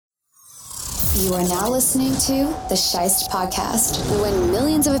You are now listening to the Scheist Podcast, when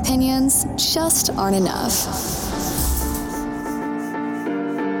millions of opinions just aren't enough.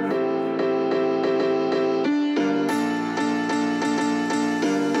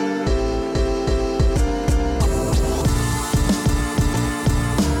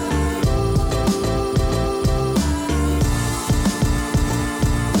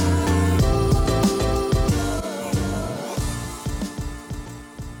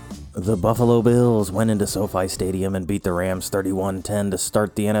 The Buffalo Bills went into SoFi Stadium and beat the Rams 31-10 to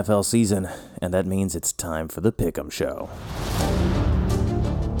start the NFL season, and that means it's time for the Pick'em Show.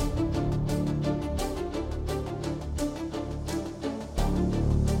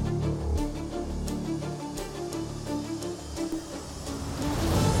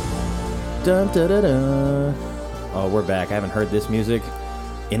 Dun, da, da, da. Oh, we're back. I haven't heard this music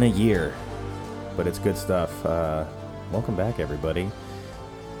in a year, but it's good stuff. Welcome back, everybody.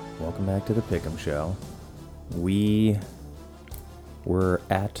 Welcome back to the Pick'em Show. We were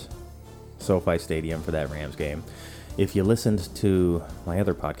at SoFi Stadium for that Rams game. If you listened to my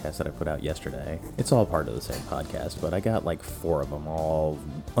other podcast that I put out yesterday, it's all part of the same podcast, but I got like 4 of them all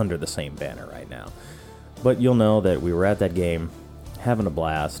under the same banner right now. But you'll know that we were at that game, having a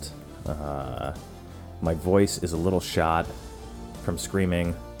blast. My voice is a little shot from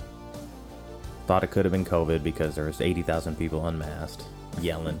screaming. Thought it could have been COVID because there was 80,000 people unmasked.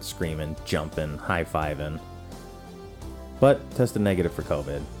 Yelling, screaming, jumping, high-fiving. But tested negative for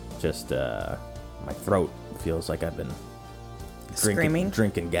COVID. Just, my throat feels like I've been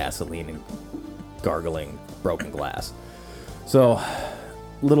drinking gasoline and gargling broken glass. So, a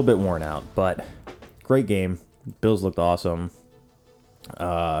little bit worn out, but great game. Bills looked awesome.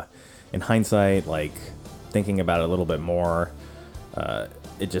 In hindsight, like, thinking about it a little bit more,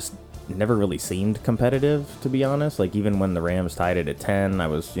 it just never really seemed competitive, to be honest. Like, even when the Rams tied it at 10, I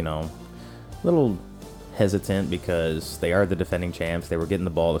was, a little hesitant because they are the defending champs. They were getting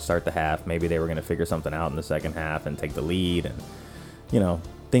the ball to start the half. Maybe they were going to figure something out in the second half and take the lead. And,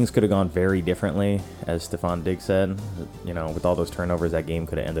 things could have gone very differently, as Stephon Diggs said. With all those turnovers, that game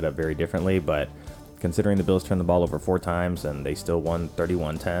could have ended up very differently. But considering the Bills turned the ball over 4 times and they still won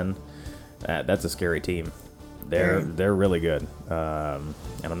 31-10, that's a scary team. They're really good.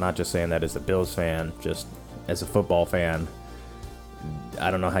 And I'm not just saying that as a Bills fan, just as a football fan. I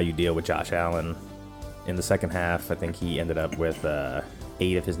don't know how you deal with Josh Allen in the second half. I think he ended up with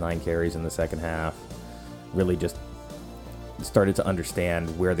 8 of his 9 carries in the second half. Really just started to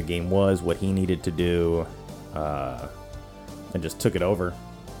understand where the game was, what he needed to do, and just took it over.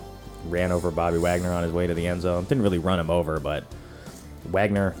 Ran over Bobby Wagner on his way to the end zone. Didn't really run him over, but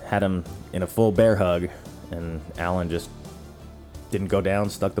Wagner had him in a full bear hug, and Allen just didn't go down,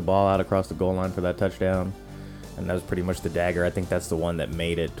 stuck the ball out across the goal line for that touchdown. And that was pretty much the dagger. I think that's the one that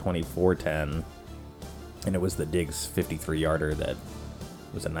made it 24-10. And it was the Diggs 53-yarder that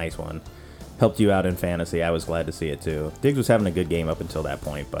was a nice one. Helped you out in fantasy. I was glad to see it too. Diggs was having a good game up until that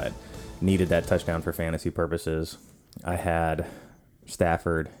point, but needed that touchdown for fantasy purposes. I had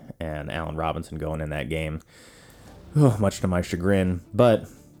Stafford and Allen Robinson going in that game. Much to my chagrin, but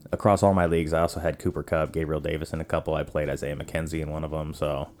across all my leagues, I also had Cooper Kupp, Gabriel Davis in a couple. I played Isaiah McKenzie in one of them.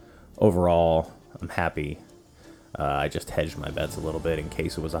 So overall, I'm happy. I just hedged my bets a little bit in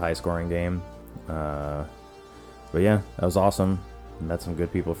case it was a high-scoring game. But yeah, that was awesome. Met some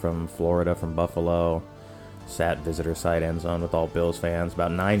good people from Florida, from Buffalo. Sat visitor side end zone with all Bills fans.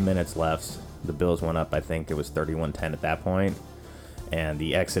 About 9 minutes left. The Bills went up, I think it was 31-10 at that point. And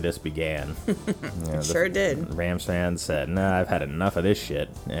the exodus began. Sure did. Rams fans said, nah, I've had enough of this shit,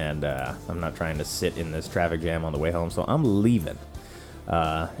 and I'm not trying to sit in this traffic jam on the way home, so I'm leaving.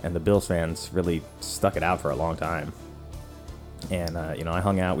 And the Bills fans really stuck it out for a long time. And, I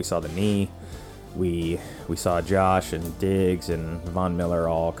hung out. We saw the knee. We saw Josh and Diggs and Von Miller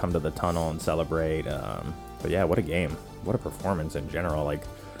all come to the tunnel and celebrate. But, yeah, what a game. What a performance in general. Like,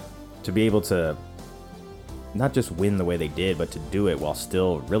 to be able to not just win the way they did, but to do it while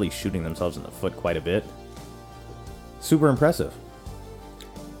still really shooting themselves in the foot quite a bit. Super impressive.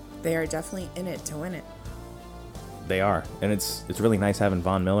 They are definitely in it to win it. They are. And it's really nice having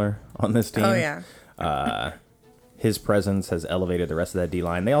Von Miller on this team. Oh, yeah. His presence has elevated the rest of that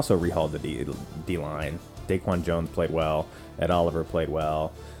D-line. They also rehauled the D-line. Daquan Jones played well. Ed Oliver played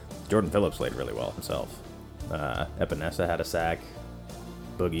well. Jordan Phillips played really well himself. Epinesa had a sack.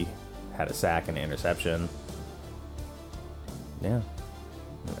 Boogie had a sack and an interception. Yeah,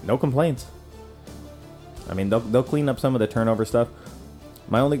 no complaints. I mean, they'll clean up some of the turnover stuff.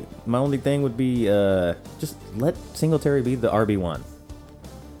 My only thing would be just let Singletary be the RB1.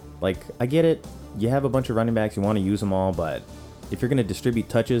 Like, I get it. You have a bunch of running backs. You want to use them all, but if you're going to distribute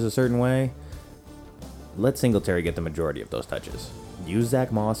touches a certain way, let Singletary get the majority of those touches. Use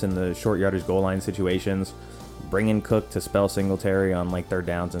Zach Moss in the short yardage goal line situations. Bring in Cook to spell Singletary on like third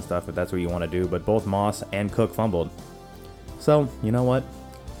downs and stuff if that's what you want to do. But both Moss and Cook fumbled. So, you know what?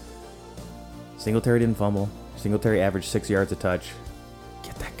 Singletary didn't fumble. Singletary averaged 6 yards a touch.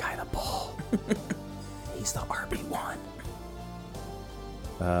 Get that guy the ball. He's the RB1.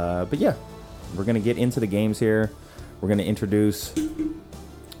 But yeah, we're going to get into the games here. We're going to introduce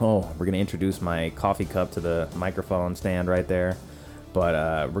my coffee cup to the microphone stand right there.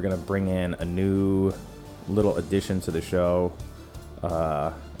 But we're going to bring in a new little addition to the show.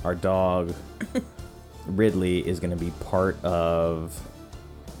 Our dog, Ridley, is going to be part of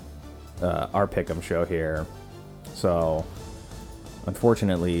our Pick'em show here. So,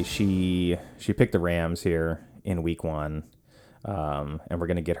 unfortunately, she picked the Rams here in week 1. And we're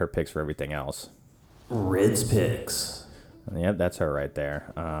going to get her picks for everything else. Rid's picks. Yep, that's her right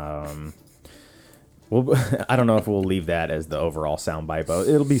there. Well, I don't know if we'll leave that as the overall soundbite, but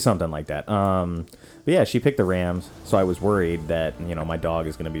it'll be something like that. But yeah, she picked the Rams, so I was worried that, you know, my dog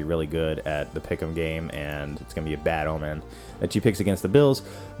is going to be really good at the Pick'em game, and it's going to be a bad omen that she picks against the Bills.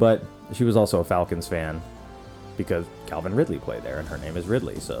 But she was also a Falcons fan because Calvin Ridley played there, and her name is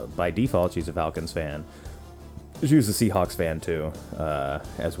Ridley. So by default, she's a Falcons fan. She was a Seahawks fan too,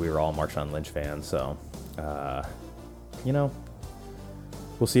 as we were all Marshawn Lynch fans. So, you know,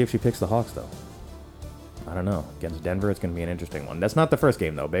 we'll see if she picks the Hawks, though. I don't know. Against Denver, it's going to be an interesting one. That's not the first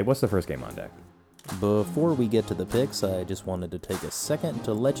game, though, babe. What's the first game on deck? Before we get to the picks, I just wanted to take a second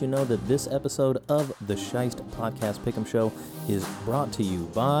to let you know that this episode of the Scheist Podcast Pick'em Show is brought to you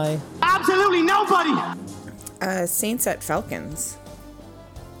by... Absolutely nobody! Saints at Falcons.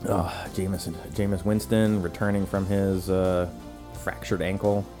 Oh, Jameis Winston returning from his fractured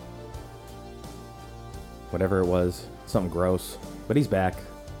ankle. Whatever it was. Something gross. But he's back.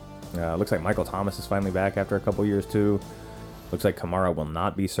 Looks like Michael Thomas is finally back after a couple years, too. Looks like Kamara will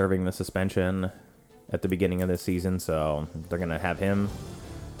not be serving the suspension at the beginning of this season, so they're going to have him.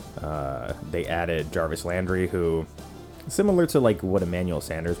 They added Jarvis Landry, who, similar to like what Emmanuel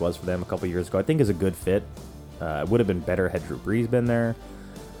Sanders was for them a couple years ago, I think is a good fit. It would have been better had Drew Brees been there.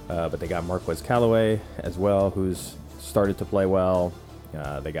 But they got Marquez Callaway as well, who's started to play well.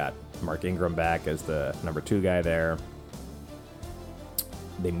 They got Mark Ingram back as the number 2 guy there.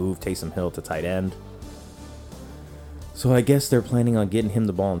 They moved Taysom Hill to tight end. So I guess they're planning on getting him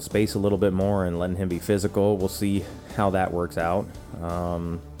the ball in space a little bit more and letting him be physical. We'll see how that works out.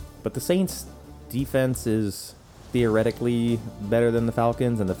 But the Saints' defense is theoretically better than the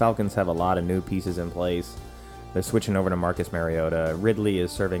Falcons, and the Falcons have a lot of new pieces in place. They're switching over to Marcus Mariota. Ridley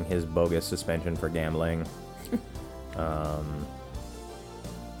is serving his bogus suspension for gambling.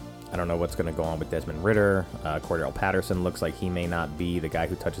 I don't know what's going to go on with Desmond Ridder. Cordell Patterson looks like he may not be the guy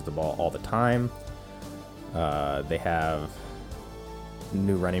who touches the ball all the time. They have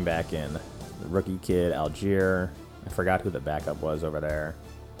new running back in the rookie kid, Algier. I forgot who the backup was over there.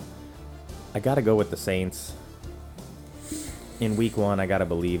 I got to go with the Saints. In week 1, I got to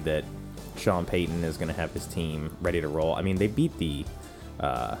believe that Sean Payton is going to have his team ready to roll. I mean, they beat the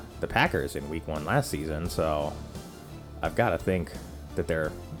Packers in week 1 last season, so I've got to think that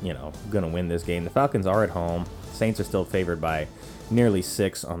they're, you know, going to win this game. The Falcons are at home. Saints are still favored by nearly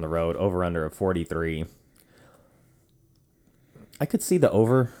 6 on the road, over-under of 43. I could see the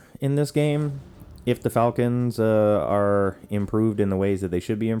over in this game if the Falcons are improved in the ways that they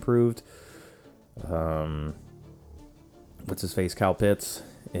should be improved. What's his face? Kyle Pitts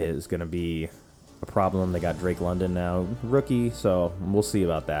is going to be a problem. They got Drake London now, rookie, so we'll see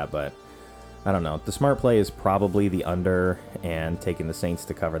about that, but I don't know. The smart play is probably the under and taking the Saints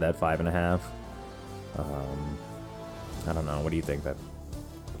to cover that 5.5. I don't know. What do you think, Beth?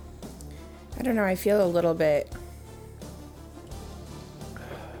 I don't know. I feel a little bit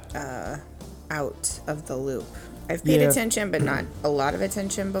out of the loop. I've paid attention, but not a lot of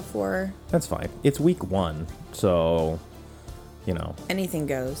attention before. That's fine. It's week 1, so, you know. Anything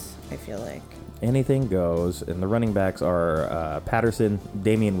goes, I feel like. Anything goes, and the running backs are Patterson,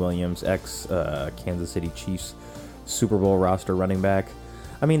 Damian Williams, ex-Kansas City Chiefs Super Bowl roster running back.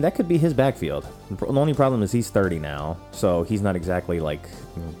 I mean, that could be his backfield. The only problem is he's 30 now, so he's not exactly like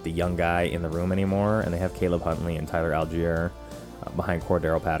the young guy in the room anymore, and they have Caleb Huntley and Tyler Algier behind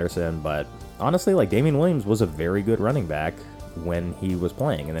Cordero Patterson, but honestly, like, Damian Williams was a very good running back when he was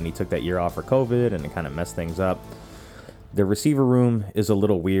playing, and then he took that year off for COVID, and it kind of messed things up. The receiver room is a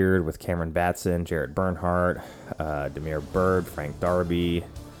little weird with Cameron Batson, Jared Bernhardt, Demir Bird, Frank Darby,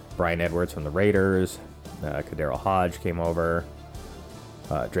 Brian Edwards from the Raiders, Kadero Hodge came over,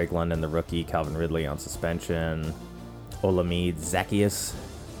 Drake London, the rookie, Calvin Ridley on suspension, Olamide Zacchaeus,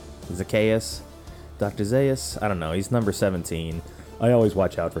 Dr. Zayas, I don't know. He's number 17. I always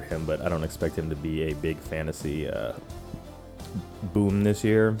watch out for him, but I don't expect him to be a big fantasy boom this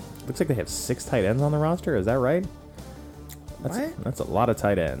year. Looks like they have 6 tight ends on the roster. Is that right? That's a lot of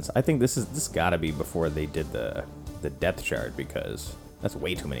tight ends. I think this got to be before they did the depth chart, because that's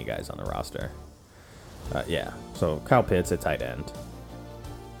way too many guys on the roster. Yeah, so Kyle Pitts at tight end.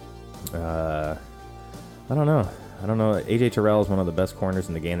 I don't know. AJ Terrell is one of the best corners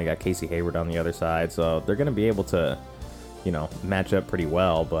in the game. They got Casey Hayward on the other side, so they're going to be able to, match up pretty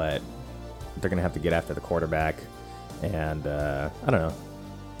well, but they're going to have to get after the quarterback. And I don't know.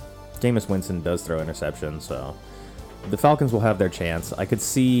 Jameis Winston does throw interceptions, so the Falcons will have their chance. I could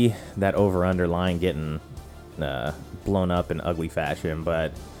see that over-under line getting blown up in ugly fashion,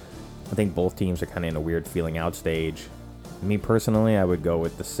 but I think both teams are kind of in a weird feeling out stage. Me personally, I would go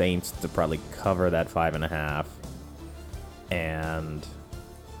with the Saints to probably cover that 5.5 and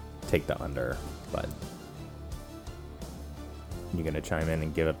take the under. But you gonna chime in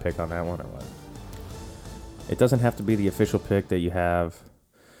and give a pick on that one or what? It doesn't have to be the official pick that you have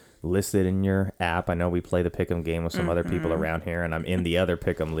listed in your app. I know we play the Pick'em game with some other people around here, and I'm in the other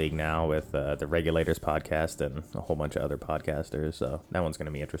Pick'em league now with the Regulators podcast and a whole bunch of other podcasters, so that one's going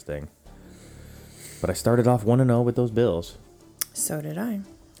to be interesting. But I started off 1-0 with those Bills. So did I.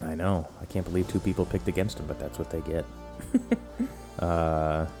 I know. I can't believe 2 people picked against them, but that's what they get.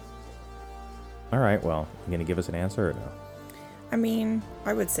 All right, well, you going to give us an answer or no? I mean,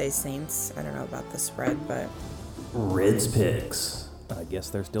 I would say Saints. I don't know about the spread, but... Red's picks. I guess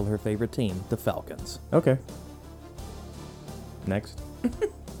they're still her favorite team, the Falcons. Okay. Next.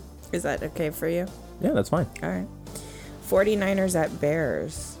 Is that okay for you? Yeah, that's fine. All right. 49ers at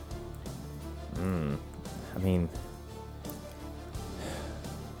Bears. I mean,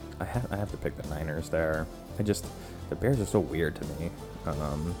 I have to pick the Niners there. The Bears are so weird to me.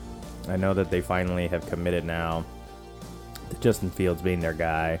 I know that they finally have committed now to Justin Fields being their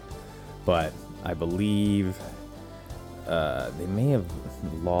guy, but I believe they may have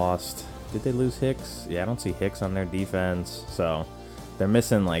lost. Did they lose Hicks? Yeah, I don't see Hicks on their defense, so they're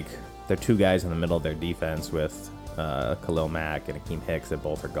missing their 2 guys in the middle of their defense with Khalil Mack and Akeem Hicks that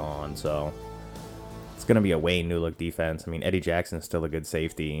both are gone, so it's going to be a way new look defense. I mean, Eddie Jackson's still a good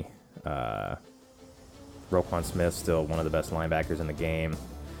safety. Roquan Smith's still one of the best linebackers in the game.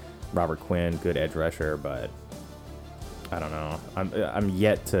 Robert Quinn, good edge rusher, but I don't know. I'm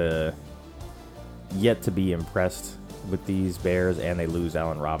yet to be impressed with these Bears, and they lose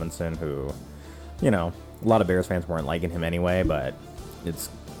Allen Robinson, who, a lot of Bears fans weren't liking him anyway, but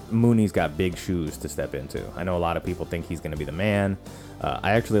Mooney's got big shoes to step into. I know a lot of people think he's going to be the man.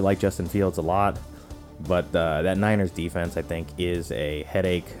 I actually like Justin Fields a lot, but that Niners defense, I think, is a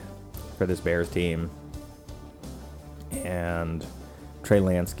headache for this Bears team, and Trey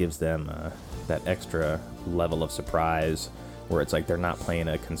Lance gives them that extra level of surprise where it's like they're not playing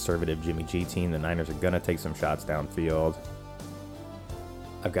a conservative Jimmy G team. The Niners are going to take some shots downfield.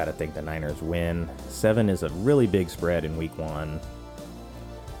 I've got to think the Niners win. 7 is a really big spread in week 1.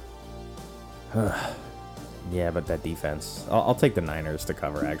 Yeah, but that defense. I'll take the Niners to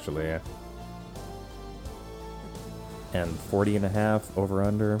cover, actually. And 40.5 over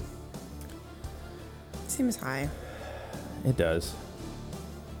under. Seems high. It does.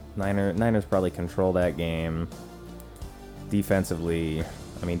 Niners probably control that game. Defensively,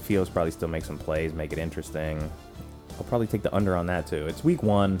 I mean, Fields probably still make some plays, make it interesting. I'll probably take the under on that too. It's week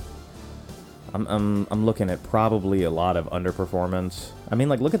 1. I'm looking at probably a lot of underperformance. I mean,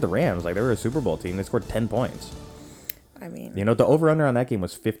 look at the Rams. They were a Super Bowl team. They scored 10 points. I mean, the over-under on that game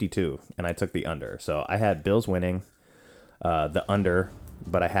was 52, and I took the under. So I had Bills winning the under,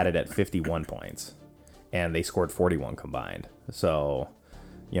 but I had it at 51 points, and they scored 41 combined. So,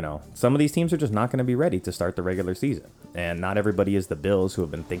 some of these teams are just not going to be ready to start the regular season. And not everybody is the Bills, who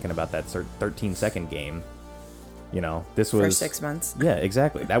have been thinking about that 13-second game. This was... For 6 months. Yeah,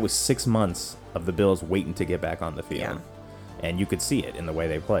 exactly. That was 6 months of the Bills waiting to get back on the field. Yeah. And you could see it in the way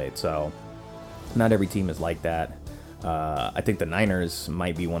they played. So, not every team is like that. I think the Niners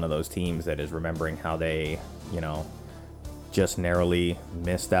might be one of those teams that is remembering how they, just narrowly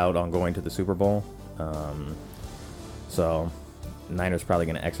missed out on going to the Super Bowl. So, Niners probably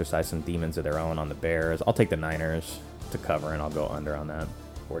going to exercise some demons of their own on the Bears. I'll take the Niners to cover, and I'll go under on that,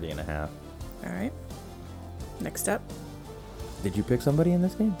 40.5. All right. Next up. Did you pick somebody in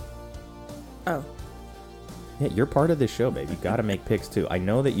this game? Oh. Yeah, you're part of this show, babe. You got to make picks, too. I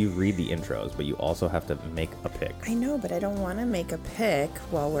know that you read the intros, but you also have to make a pick. I know, but I don't want to make a pick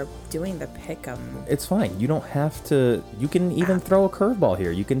while we're doing the pick'em. It's fine. You don't have to. You can even throw a curveball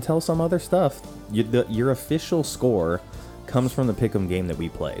here. You can tell some other stuff. Your official score comes from the pick'em game that we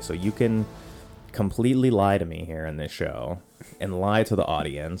play. So you can completely lie to me here in this show and lie to the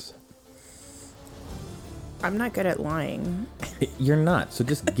audience. I'm not good at lying. You're not. So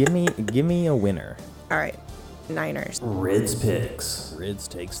just give me a winner. All right. Niners. Rids picks. Rids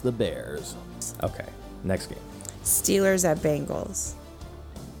takes the Bears. Okay. Next game. Steelers at Bengals.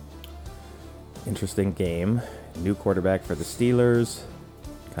 Interesting game. New quarterback for the Steelers.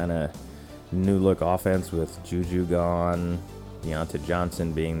 Kind of new look offense with Juju gone. Deontay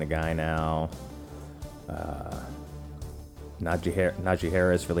Johnson being the guy now. Najee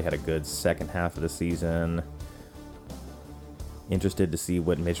Harris really had a good second half of the season. Interested to see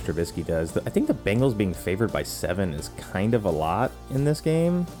what Mitch Trubisky does. I think the Bengals being favored by 7 is kind of a lot in this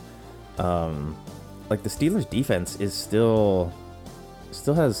game. Like the Steelers defense is still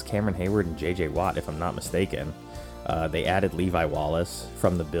has Cameron Hayward and J.J. Watt, if I'm not mistaken. They added Levi Wallace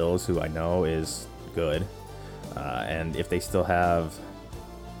from the Bills, who I know is good. And if they still have,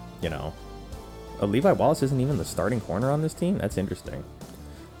 Levi Wallace isn't even the starting corner on this team. That's interesting.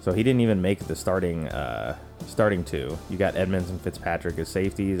 So he didn't even make the starting two. You got Edmonds and Fitzpatrick as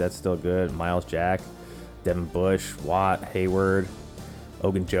safeties. That's still good. Miles Jack, Devin Bush, Watt, Hayward,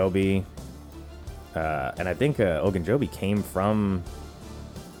 Ogunjobi. And I think Ogunjobi came from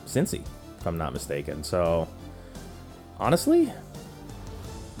Cincy, if I'm not mistaken. So honestly,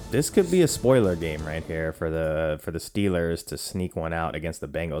 this could be a spoiler game right here for the Steelers to sneak one out against the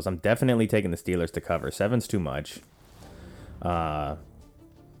Bengals. I'm definitely taking the Steelers to cover. 7's too much.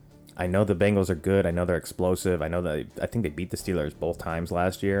 I know the Bengals are good. I know they're explosive. I think they beat the Steelers both times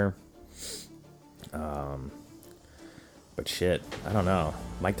last year. But shit, I don't know.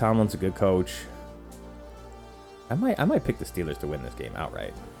 Mike Tomlin's a good coach. I might pick the Steelers to win this game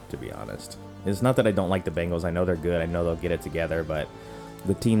outright, to be honest. It's not that I don't like the Bengals. I know they're good. I know they'll get it together, but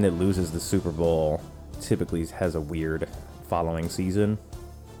the team that loses the Super Bowl typically has a weird following season.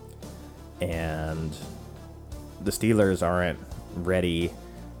 And the Steelers aren't ready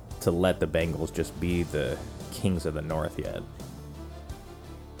to let the Bengals just be the kings of the North yet.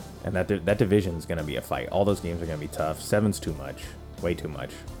 And that division is going to be a fight. All those games are going to be tough. 7's too much. Way too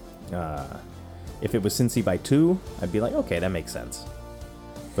much. If it was Cincy by 2, I'd be like, okay, that makes sense.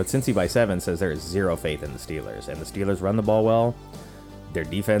 But Cincy by 7 says there is zero faith in the Steelers. And the Steelers run the ball well. Their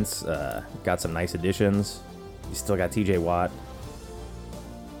defense got some nice additions. You still got TJ Watt.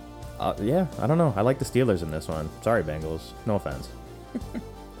 Yeah, I don't know. I like the Steelers in this one. Sorry, Bengals. No offense.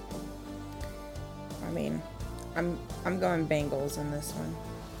 I mean, I'm going Bengals in this one.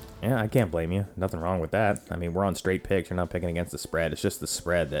 Yeah, I can't blame you. Nothing wrong with that. I mean, we're on straight picks. You're not picking against the spread. It's just the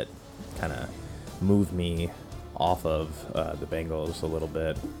spread that kind of moved me off of the Bengals a little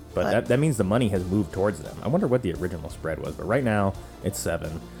bit. But that means the money has moved towards them. I wonder what the original spread was. But right now, it's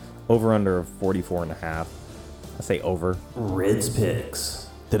 7. Over under 44.5. I say over. Rids picks.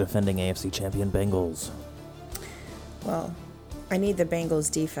 The defending AFC champion Bengals. Well, I need the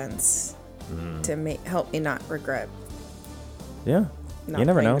Bengals defense to help me not regret. Yeah. You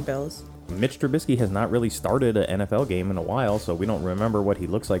never know. The Bills. Mitch Trubisky has not really started an NFL game in a while, so we don't remember what he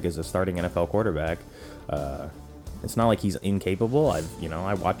looks like as a starting NFL quarterback. It's not like he's incapable.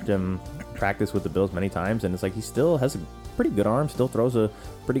 I watched him practice with the Bills many times, and it's like he still has a pretty good arm, still throws a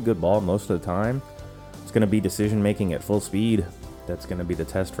pretty good ball most of the time. It's going to be decision making at full speed. That's going to be the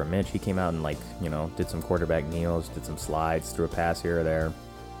test for Mitch. He came out and did some quarterback kneels, did some slides, threw a pass here or there.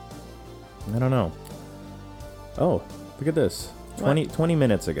 I don't know. Oh, look at this. 20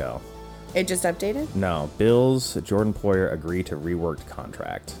 minutes ago. It just updated? No. Bills, Jordan Poyer agreed to reworked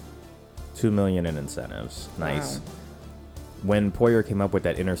contract. $2 million in incentives. Nice. Wow. When Poyer came up with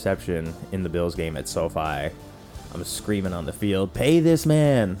that interception in the Bills game at SoFi, I'm screaming on the field, pay this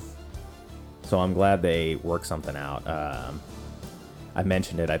man. So I'm glad they worked something out. I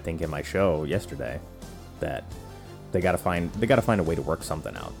mentioned it, I think, in my show yesterday, that they gotta find a way to work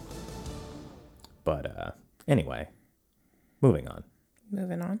something out. But anyway, moving on.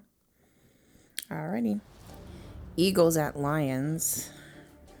 Alrighty. Eagles at Lions.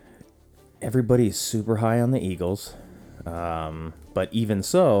 Everybody's super high on the Eagles. But even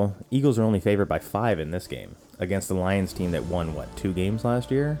so, Eagles are only favored by 5 in this game against the Lions team that won, 2 games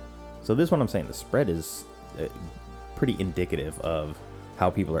last year? So this is what I'm saying. The spread is pretty indicative of how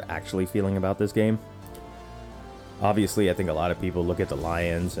people are actually feeling about this game. Obviously, I think a lot of people look at the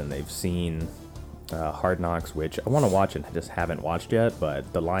Lions and they've seen Hard Knocks, which I want to watch and just haven't watched yet,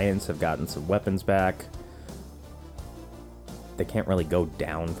 but the Lions have gotten some weapons back. They can't really go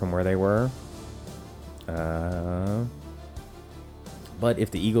down from where they were. But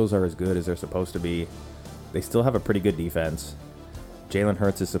if the Eagles are as good as they're supposed to be, they still have a pretty good defense. Jalen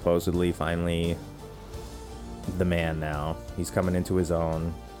Hurts is supposedly finally the man now. He's coming into his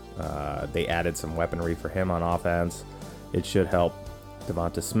own. They added some weaponry for him on offense. It should help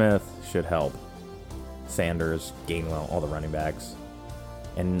Devonta Smith, should help Sanders, Gainwell, all the running backs.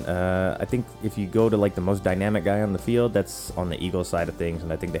 And I think if you go to like the most dynamic guy on the field, that's on the Eagles side of things,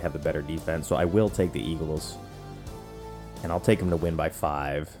 and I think they have the better defense. So I will take the Eagles, and I'll take them to win by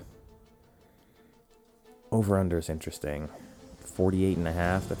 5. Over-under is interesting.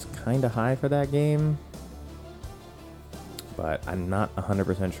 48.5, that's kind of high for that game. But I'm not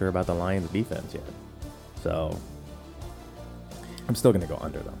 100% sure about the Lions' defense yet. So I'm still going to go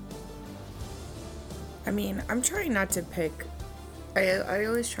under, though. I mean, I'm trying not to pick... I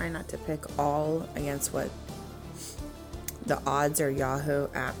always try not to pick all against what the odds or Yahoo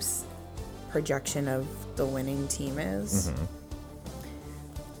app's projection of the winning team is. Mm-hmm.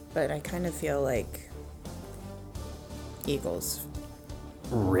 But I kind of feel like Eagles.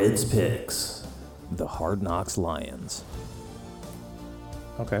 Reds picks. The Hard Knocks Lions.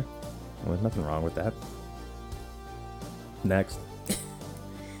 Okay. Well, there's nothing wrong with that. Next.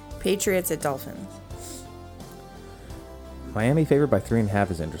 Patriots at Dolphins. Miami favored by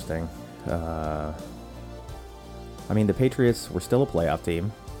 3.5 is interesting. I mean, the Patriots were still a playoff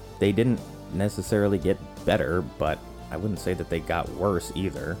team. They didn't necessarily get better, but I wouldn't say that they got worse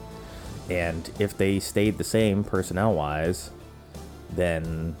either. And if they stayed the same personnel-wise,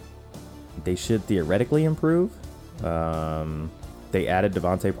 then they should theoretically improve. They added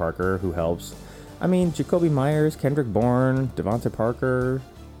Devontae Parker, who helps. I mean, Jacoby Myers, Kendrick Bourne, Devontae Parker,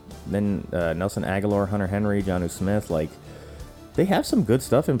 then Nelson Aguilar, Hunter Henry, Jonnu Smith, like... They have some good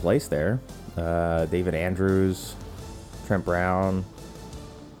stuff in place there. David Andrews, Trent Brown.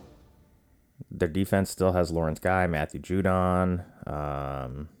 Their defense still has Lawrence Guy, Matthew Judon.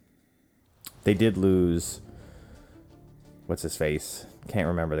 They did lose... What's his face? Can't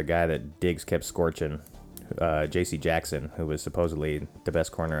remember. The guy that Diggs kept scorching. J.C. Jackson, who was supposedly the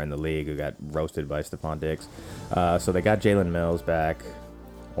best corner in the league, who got roasted by Stephon Diggs. So they got Jalen Mills back.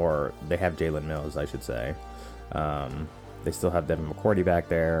 Or they have Jalen Mills, I should say. They still have Devin McCourty back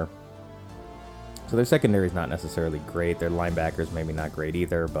there. So their secondary is not necessarily great. Their linebackers maybe not great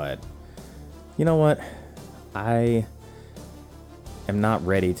either. But you know what? I am not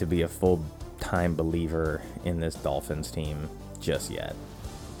ready to be a full-time believer in this Dolphins team just yet.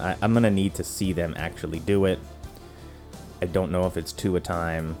 I'm going to need to see them actually do it. I don't know if it's 2 a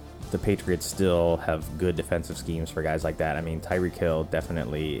time. The Patriots still have good defensive schemes for guys like that. I mean, Tyreek Hill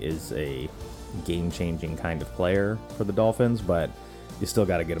definitely is a game-changing kind of player for the Dolphins, but you still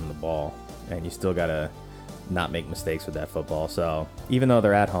got to get him the ball, and you still got to not make mistakes with that football. So even though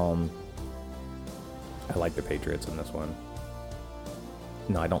they're at home, I like the Patriots in this one.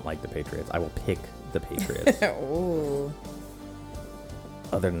 No, I don't like the Patriots. I will pick the Patriots. Ooh.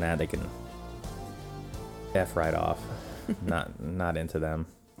 Other than that, they can F right off. Not into them.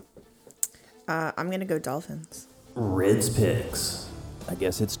 I'm going to go Dolphins. Reds picks. I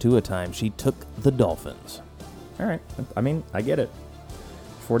guess it's 2 a time. She took the Dolphins. All right. I mean, I get it.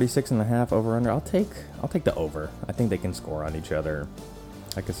 46.5 over under. I'll take the over. I think they can score on each other.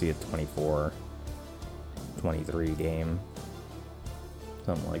 I could see a 24-23 game.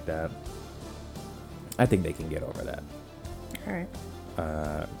 Something like that. I think they can get over that. All right.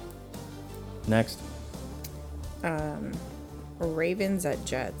 Next. Ravens at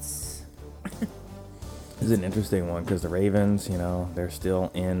Jets. This is an interesting one because the Ravens, they're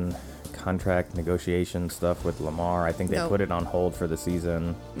still in contract negotiation stuff with Lamar. I think they put it on hold for the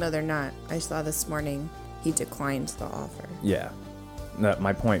season. No, they're not. I saw this morning he declined the offer. Yeah. No,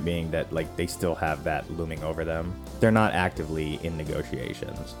 my point being that they still have that looming over them. They're not actively in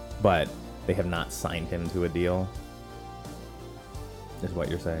negotiations, but they have not signed him to a deal. Is what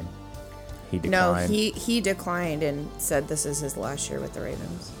you're saying? He declined. No, he declined and said this is his last year with the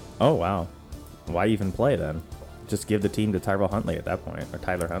Ravens. Oh, wow. Why even play then? Just give the team to Tyrell Huntley at that point, or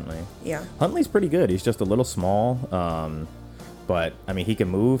Tyler Huntley. Yeah. Huntley's pretty good. He's just a little small, but I mean, he can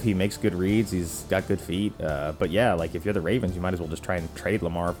move. He makes good reads. He's got good feet. But yeah, if you're the Ravens, you might as well just try and trade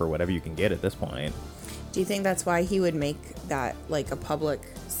Lamar for whatever you can get at this point. Do you think that's why he would make that a public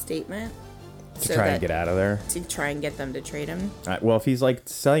statement? To try and get out of there? To try and get them to trade him? Well, if he's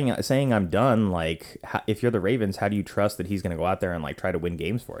saying I'm done, if you're the Ravens, how do you trust that he's going to go out there and try to win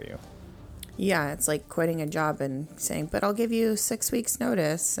games for you? Yeah, it's like quitting a job and saying, but I'll give you 6 weeks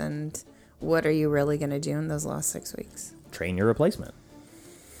notice. And what are you really going to do in those last 6 weeks? Train your replacement.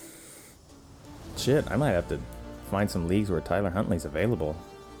 Shit, I might have to find some leagues where Tyler Huntley's available.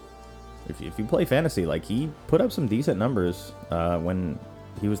 If you play fantasy, he put up some decent numbers when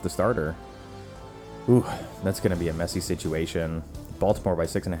he was the starter. Ooh, that's going to be a messy situation. Baltimore by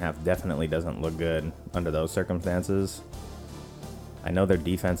 6.5 definitely doesn't look good under those circumstances. I know their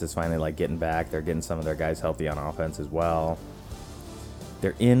defense is finally like getting back. They're getting some of their guys healthy on offense as well.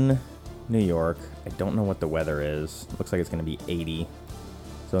 They're in New York. I don't know what the weather is. Looks like it's going to be 80.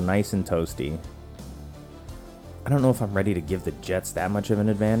 So nice and toasty. I don't know if I'm ready to give the Jets that much of an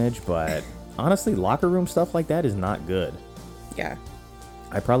advantage, but honestly, locker room stuff like that is not good. Yeah.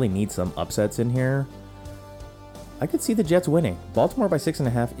 I probably need some upsets in here. I could see the Jets winning. Baltimore by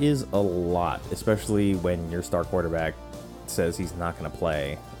 6.5 is a lot, especially when your star quarterback says he's not going to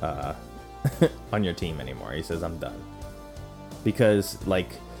play on your team anymore. He says, I'm done. Because, like,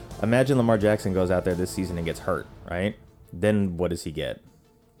 imagine Lamar Jackson goes out there this season and gets hurt, right? Then what does he get?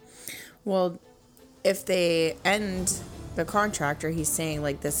 Well, if they end the contract, or he's saying,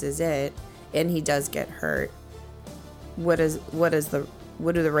 like, this is it, and he does get hurt, what do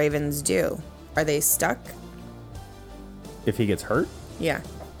the Ravens do? Are they stuck? If he gets hurt? Yeah.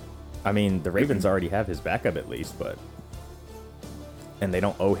 I mean, the Ravens already have his backup at least, and they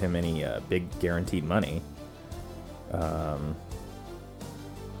don't owe him any big guaranteed money. I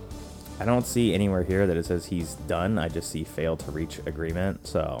don't see anywhere here that it says he's done. I just see failed to reach agreement,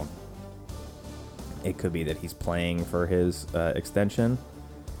 so it could be that he's playing for his extension.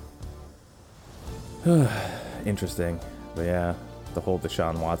 Interesting. But yeah, the whole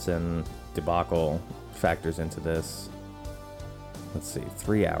Deshaun Watson debacle factors into this. Let's see,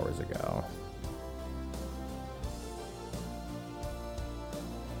 3 hours ago.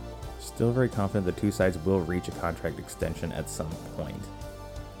 Still very confident the two sides will reach a contract extension at some point.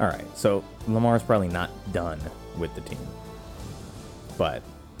 All right, so Lamar's probably not done with the team, but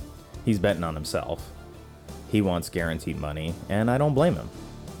he's betting on himself. He wants guaranteed money, and I don't blame him.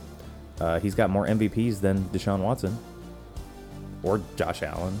 He's got more MVPs than Deshaun Watson, or Josh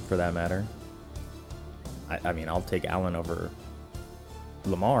Allen, for that matter. I mean, I'll take Allen over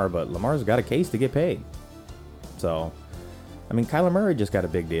Lamar, but Lamar's got a case to get paid. So, I mean, Kyler Murray just got a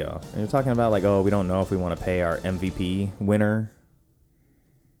big deal. And you're talking about, like, oh, we don't know if we want to pay our MVP winner.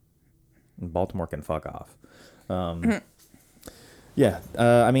 Baltimore can fuck off. Yeah,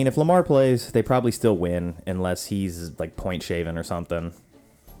 I mean, if Lamar plays, they probably still win unless he's, like, point shaving or something.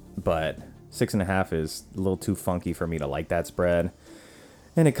 But 6.5 is a little too funky for me to like that spread.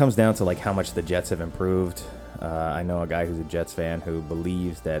 And it comes down to, like, how much the Jets have improved. I know a guy who's a Jets fan who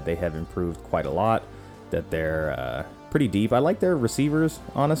believes that they have improved quite a lot, that they're pretty deep. I like their receivers,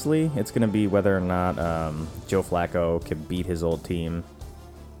 honestly. It's going to be whether or not Joe Flacco can beat his old team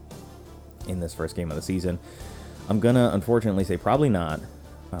in this first game of the season. I'm going to, unfortunately, say probably not.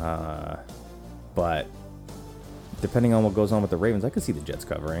 But depending on what goes on with the Ravens, I could see the Jets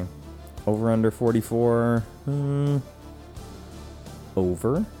covering. Over under 44.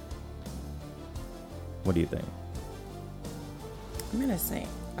 Over. What do you think? I'm going to say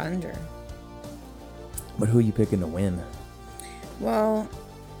under. But who are you picking to win? Well,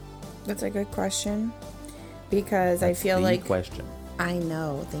 that's a good question. Because I feel like... question. I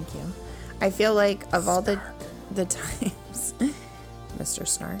know, thank you. I feel like of all the times... Mr.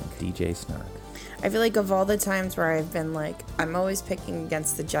 Snark. DJ Snark. I feel like of all the times where I've been like, I'm always picking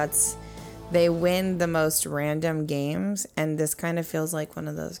against the Jets. They win the most random games, and this kind of feels like one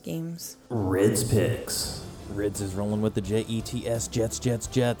of those games. Rids picks. Rids is rolling with the Jets,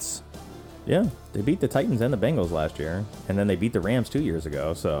 Jets. Yeah, they beat the Titans and the Bengals last year, and then they beat the Rams 2 years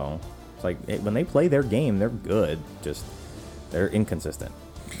ago, so it's like when they play their game, they're good, just they're inconsistent.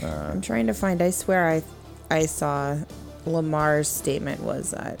 I'm trying to find, I swear I saw Lamar's statement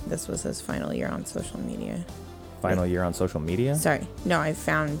was that this was his final year on social media. Final year on social media? Sorry, no, I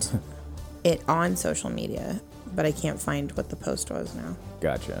found it on social media, but I can't find what the post was now.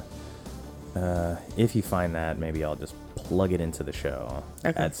 Gotcha. If you find that, maybe I'll just plug it into the show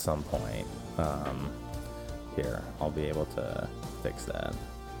at some point. Here, I'll be able to fix that.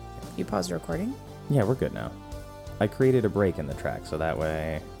 You paused the recording? Yeah, we're good now. I created a break in the track, so that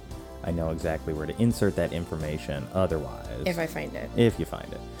way I know exactly where to insert that information otherwise. If I find it. If you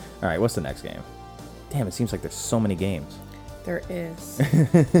find it. All right, what's the next game? Damn, it seems like there's so many games. There is.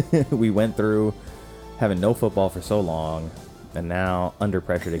 We went through having no football for so long, and now under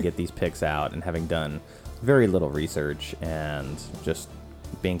pressure to get these picks out, and having done very little research and just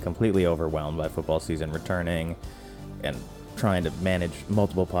being completely overwhelmed by football season returning and trying to manage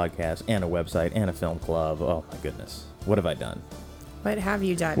multiple podcasts and a website and a film club. Oh my goodness. What have I done? What have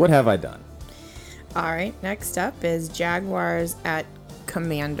you done? What have I done? All right, next up is Jaguars at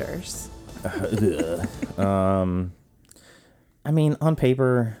Commanders. I mean, on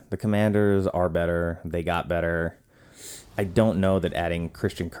paper, the Commanders are better. They got better. I don't know that adding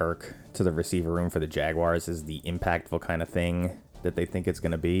Christian Kirk to the receiver room for the Jaguars is the impactful kind of thing that they think it's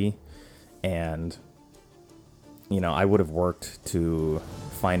going to be. And I would have worked to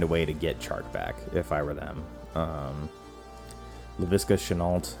find a way to get Chark back if I were them. Laviska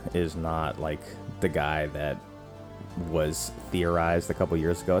Shenault is not like the guy that was theorized a couple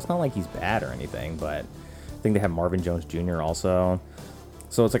years ago. It's not like he's bad or anything, but I think they have Marvin Jones Jr. also.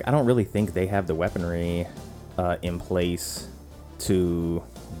 So it's like I don't really think they have the weaponry in place to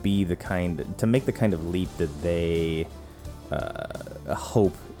make the kind of leap that they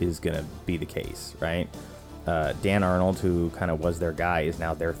hope is going to be the case, right? Dan Arnold, who kind of was their guy, is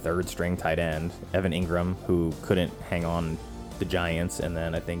now their third string tight end. Evan Ingram, who couldn't hang on the Giants, and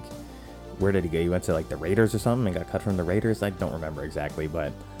then I think, where did he go? He went to like the Raiders or something and got cut from the Raiders. I don't remember exactly,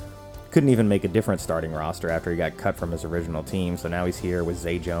 but couldn't even make a different starting roster after he got cut from his original team. So now he's here with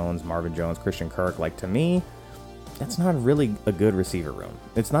Zay Jones, Marvin Jones, Christian Kirk. Like, to me, that's not really a good receiver room.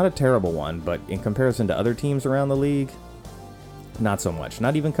 It's not a terrible one, but in comparison to other teams around the league, not so much.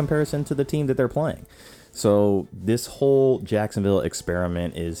 Not even comparison to the team that they're playing. So this whole Jacksonville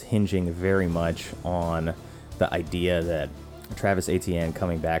experiment is hinging very much on the idea that Travis Etienne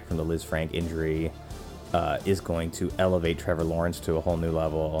coming back from the Liz Frank injury is going to elevate Trevor Lawrence to a whole new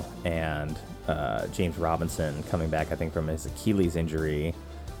level, and James Robinson coming back, I think, from his Achilles injury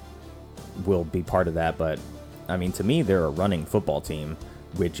will be part of that. But I mean, to me, they're a running football team,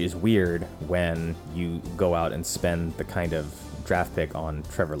 which is weird when you go out and spend the kind of draft pick on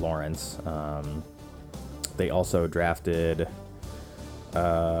Trevor Lawrence. They also drafted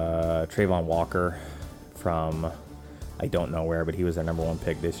Trayvon Walker from I don't know where, but he was their number one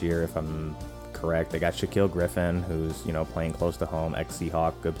pick this year, if I'm correct. They got Shaquille Griffin, who's, playing close to home,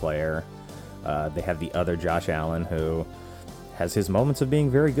 ex-Seahawk, good player. They have the other Josh Allen, who has his moments of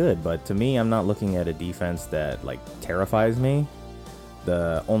being very good, but to me, I'm not looking at a defense that, terrifies me.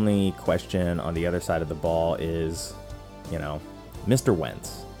 The only question on the other side of the ball is, Mr.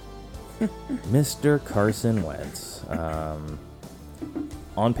 Wentz. Mr. Carson Wentz.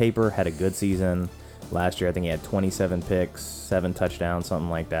 On paper, had a good season. Last year, I think he had 27 picks, 7 touchdowns, something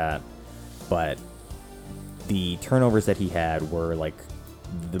like that. But the turnovers that he had were,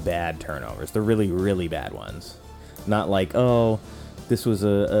 the bad turnovers. The really, really bad ones. Not like, oh, this was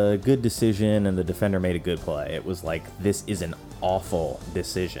a good decision and the defender made a good play. It was like, this is an awful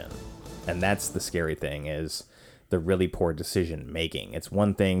decision. And that's the scary thing, is the really poor decision making. It's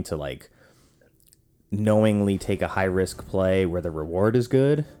one thing to, knowingly take a high-risk play where the reward is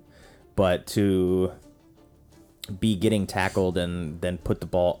good, but to be getting tackled and then put the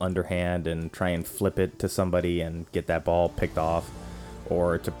ball underhand and try and flip it to somebody and get that ball picked off,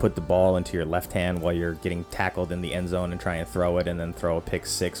 or to put the ball into your left hand while you're getting tackled in the end zone and try and throw it and then throw a pick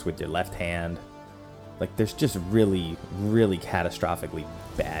six with your left hand. There's just really, really catastrophically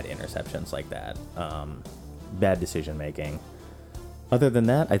bad interceptions like that. Bad decision making. Other than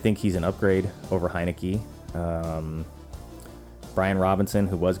that, I think he's an upgrade over Heineke. Brian Robinson,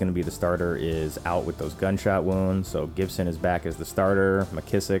 who was going to be the starter, is out with those gunshot wounds, so Gibson is back as the starter.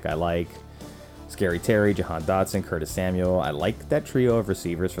 McKissick, I like. Scary Terry, Jahan Dotson, Curtis Samuel. I like that trio of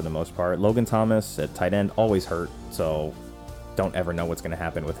receivers for the most part. Logan Thomas at tight end, always hurt, so don't ever know what's going to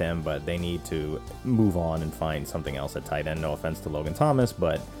happen with him, but they need to move on and find something else at tight end. No offense to Logan Thomas,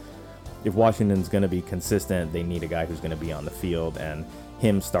 but if Washington's going to be consistent, they need a guy who's going to be on the field, and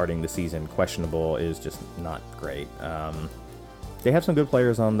him starting the season questionable is just not great. They have some good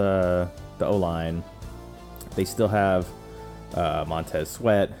players on the O-line. They still have Montez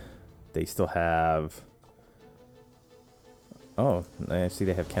Sweat. They still have... Oh, I see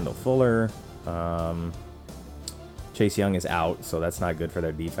they have Kendall Fuller. Chase Young is out, so that's not good for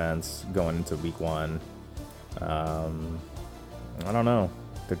their defense going into week 1. I don't know.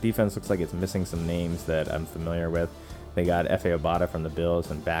 Their defense looks like it's missing some names that I'm familiar with. They got Efe Obada from the Bills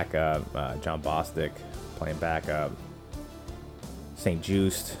and backup. John Bostic playing backup. St.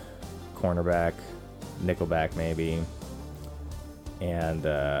 Just, cornerback, nickelback maybe. And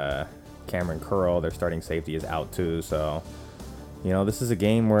Cameron Curl, their starting safety, is out too. So, this is a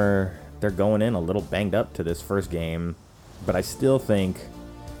game where they're going in a little banged up to this first game. But I still think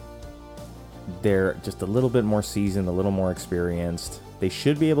they're just a little bit more seasoned, a little more experienced. They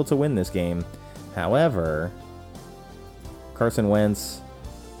should be able to win this game. However, Carson Wentz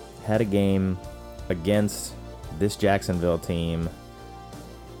had a game against this Jacksonville team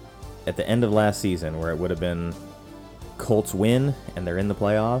at the end of last season where it would have been Colts win and they're in the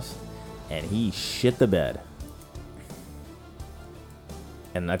playoffs, and he shit the bed.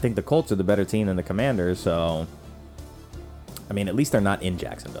 And I think the Colts are the better team than the Commanders, so I mean, at least they're not in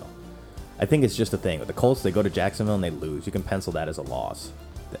Jacksonville. I think it's just a thing. With the Colts, they go to Jacksonville and they lose. You can pencil that as a loss.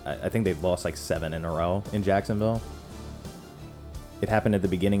 I think they've lost 7 in a row in Jacksonville. it happened at the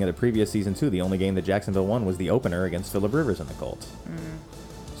beginning of the previous season, too. The only game that Jacksonville won was the opener against Phillip Rivers and the Colts.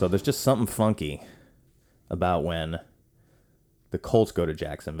 So there's just something funky about when the Colts go to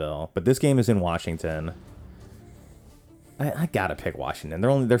Jacksonville. But this game is in Washington. I gotta pick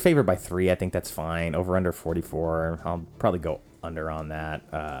Washington. They're favored by 3. I think that's fine. Over under 44. I'll probably go under on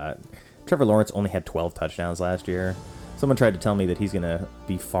that. Trevor Lawrence only had 12 touchdowns last year. Someone tried to tell me that he's gonna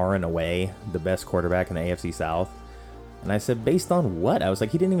be far and away the best quarterback in the AFC South. And I said, based on what? I was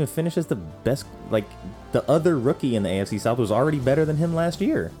like, he didn't even finish as the best. Like, the other rookie in the AFC South was already better than him last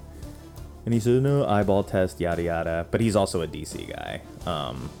year. And he said, no, eyeball test, yada, yada. But he's also a DC guy.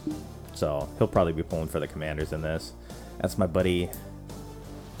 So he'll probably be pulling for the Commanders in this. That's my buddy,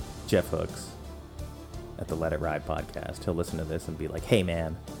 Jeff Hooks, at the Let It Ride podcast. He'll listen to this and be like, hey,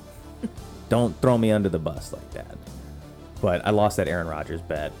 man, don't throw me under the bus like that. But I lost that Aaron Rodgers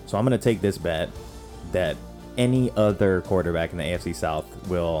bet. So I'm going to take this bet that any other quarterback in the AFC South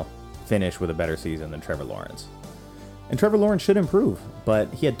will finish with a better season than Trevor Lawrence. And Trevor Lawrence should improve,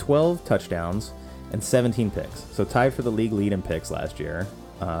 but he had 12 touchdowns and 17 picks. So tied for the league lead in picks last year.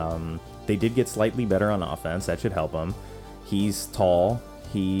 They did get slightly better on offense. That should help him. He's tall.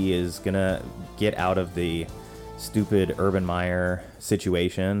 He is going to get out of the stupid Urban Meyer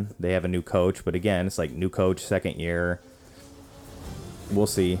situation. They have a new coach, but again, it's like new coach, second year. We'll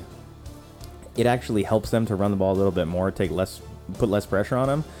see. It actually helps them to run the ball a little bit more, put less pressure on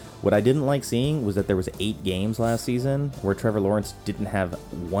him. What I didn't like seeing was that there was 8 games last season where Trevor Lawrence didn't have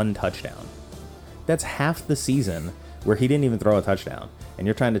 1 touchdown. That's half the season where he didn't even throw a touchdown. And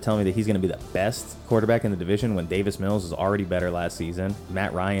you're trying to tell me that he's going to be the best quarterback in the division when Davis Mills is already better last season.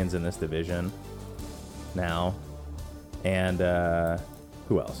 Matt Ryan's in this division now. And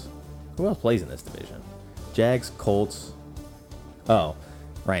who else? Who else plays in this division? Jags, Colts. Oh,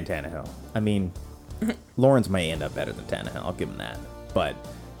 Ryan Tannehill. I mean, Lawrence may end up better than Tannehill. I'll give him that. But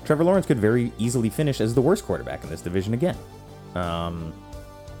Trevor Lawrence could very easily finish as the worst quarterback in this division again. So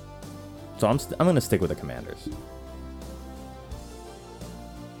I'm going to stick with the Commanders.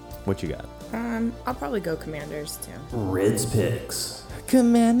 What you got? I'll probably go Commanders too. Reds picks.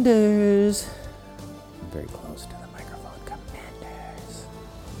 Commanders. I'm very close to the microphone. Commanders.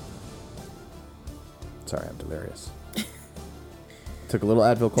 Sorry, I'm delirious. Took a little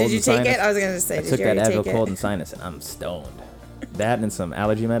Advil cold Did you and take sinus. it? I was going to say, I did took you that already Advil take cold it? and sinus, and I'm stoned. That and some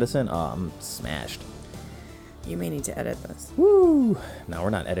allergy medicine. Oh, I'm smashed. You may need to edit this. Woo! No, we're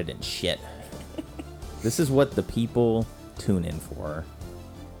not editing shit. This is what the people tune in for.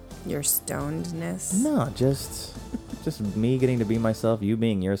 Your stonedness? No, just me getting to be myself, you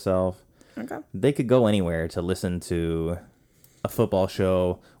being yourself. Okay. They could go anywhere to listen to a football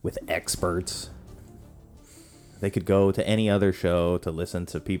show with experts. They could go to any other show to listen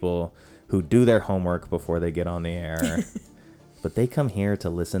to people who do their homework before they get on the air. But they come here to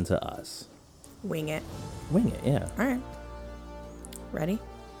listen to us. Wing it. Wing it, yeah. All right. Ready?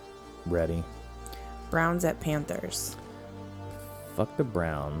 Ready. Browns at Panthers. Fuck the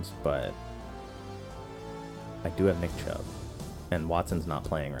Browns, but I do have Nick Chubb. And Watson's not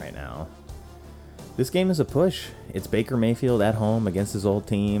playing right now. This game is a push. It's Baker Mayfield at home against his old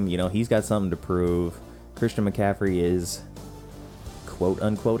team. You know, he's got something to prove. Christian McCaffrey is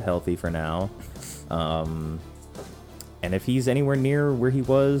quote-unquote healthy for now. And if he's anywhere near where he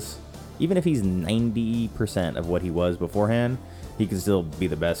was, even if he's 90% of what he was beforehand, he can still be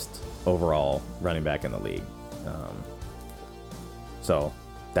the best overall running back in the league. So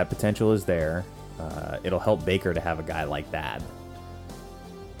that potential is there. It'll help Baker to have a guy like that.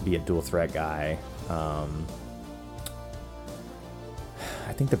 Be a dual threat guy.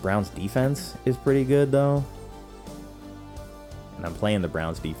 I think the Browns defense is pretty good though. And I'm playing the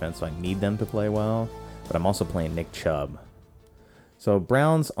Browns defense, so I need them to play well. But I'm also playing Nick Chubb. So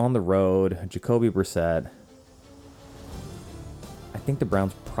Browns on the road, Jacoby Brissett. I think the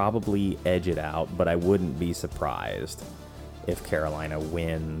Browns probably edge it out, but I wouldn't be surprised if Carolina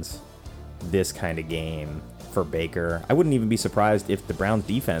wins this kind of game for Baker. I wouldn't even be surprised if the Browns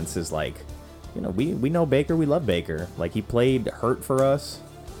defense is like, you know, we know Baker, we love Baker. Like, he played hurt for us.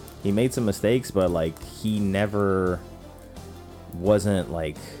 He made some mistakes, but like he never wasn't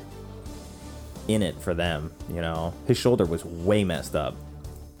like in it for them, you know. His shoulder was way messed up.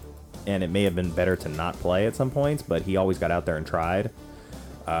 And it may have been better to not play at some points, but he always got out there and tried.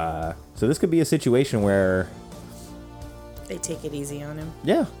 So this could be a situation where They take it easy on him.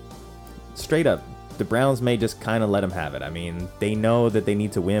 yeah, straight up, the Browns may just kind of let him have it. I mean, they know that they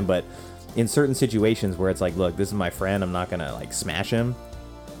need to win, but in certain situations where it's like, look, this is my friend, I'm not going to like smash him,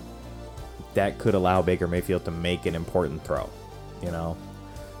 that could allow Baker Mayfield to make an important throw, you know?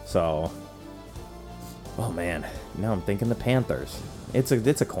 So Oh man, now I'm thinking the Panthers. It's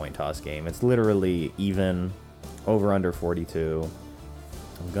a coin toss game. It's literally even, over under 42.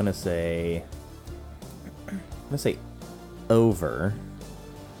 I'm gonna say over.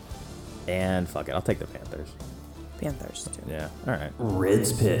 And fuck it, I'll take the Panthers. Panthers, too. Yeah, all right.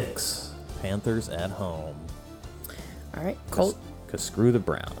 Reds picks. Panthers at home. All right, Colts. Because screw the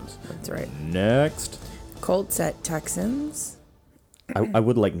Browns. That's right. Next. Colts at Texans. I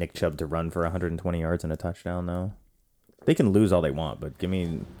would like Nick Chubb to run for 120 yards and a touchdown, though. They can lose all they want, but give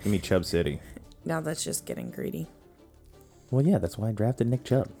me Chubb City. Now that's just getting greedy. Well, yeah, that's why I drafted Nick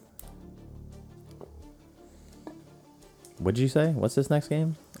Chubb. What'd you say? What's this next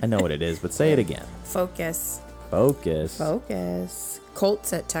game? I know what it is, but say it again. Focus.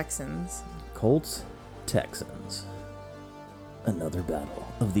 Colts at Texans. Colts, Texans. Another battle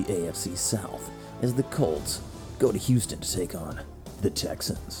of the AFC South as the Colts go to Houston to take on the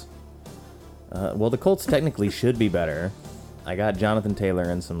Texans. Well, the Colts technically should be better. I got Jonathan Taylor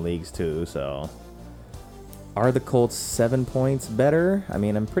in some leagues too, so... Are the Colts 7 points better? I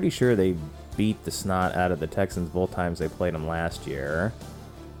mean, I'm pretty sure they beat the snot out of the Texans both times they played them last year.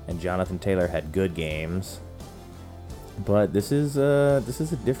 And Jonathan Taylor had good games. But this is a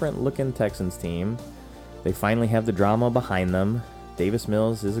different looking Texans team. They finally have the drama behind them. Davis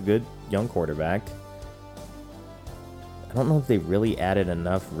Mills is a good young quarterback. I don't know if they really added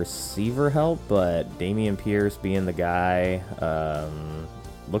enough receiver help, but Dameon Pierce being the guy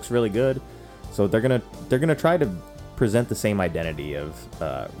looks really good. So they're gonna try to present the same identity of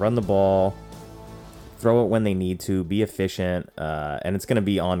run the ball, throw it when they need to, be efficient, and it's gonna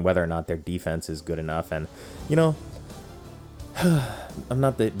be on whether or not their defense is good enough. And you know, I'm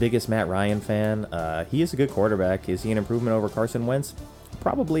not the biggest Matt Ryan fan. He is a good quarterback. Is he an improvement over Carson Wentz?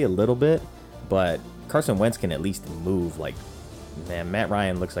 Probably a little bit, but Carson Wentz can at least move. Like, man, Matt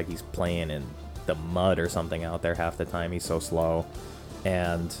Ryan looks like he's playing in the mud or something out there half the time. He's so slow.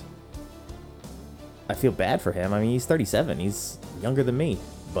 And I feel bad for him. I mean, he's 37. He's younger than me.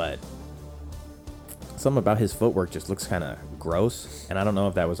 But something about his footwork just looks kind of gross. And I don't know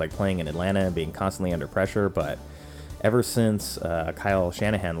if that was like playing in Atlanta and being constantly under pressure. But ever since Kyle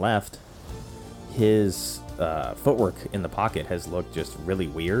Shanahan left, his footwork in the pocket has looked just really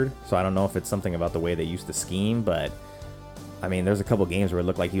weird. So I don't know if it's something about the way they used to scheme, but I mean, there's a couple games where it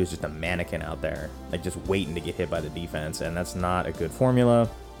looked like he was just a mannequin out there, like just waiting to get hit by the defense, and that's not a good formula.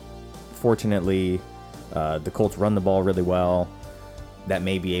 Fortunately, the Colts run the ball really well. That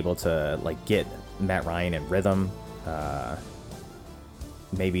may be able to like get Matt Ryan in rhythm.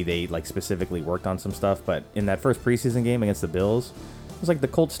 Maybe they like specifically worked on some stuff, but in that first preseason game against the Bills, it was like the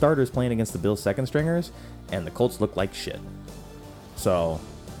Colts starters playing against the Bills second stringers, and the Colts looked like shit. So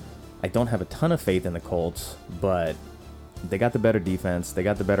I don't have a ton of faith in the Colts, but they got the better defense. They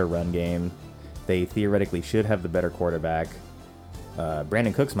got the better run game. They theoretically should have the better quarterback.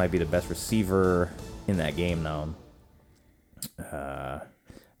 Brandon Cooks might be the best receiver in that game, though.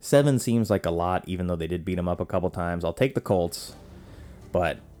 7 seems like a lot, even though they did beat him up a couple times. I'll take the Colts,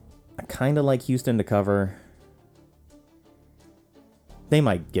 but I kind of like Houston to cover. They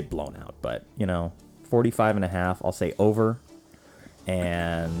might get blown out, but, 45.5, I'll say over,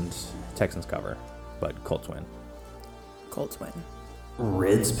 and Texans cover, but Colts win. Colts win.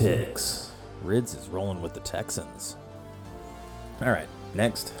 Reds picks. Reds is rolling with the Texans. All right,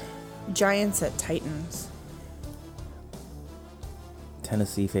 next. Giants at Titans.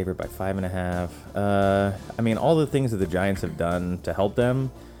 Tennessee favored by 5.5. I mean, all the things that the Giants have done to help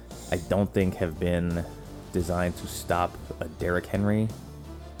them, I don't think have been designed to stop a Derrick Henry.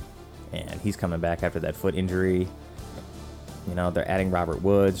 And he's coming back after that foot injury. They're adding Robert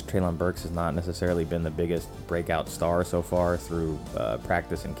Woods. Treylon Burks has not necessarily been the biggest breakout star so far through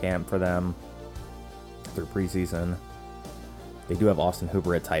practice and camp for them, through preseason. They do have Austin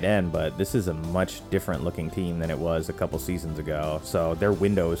Hooper at tight end, but this is a much different looking team than it was a couple seasons ago. So their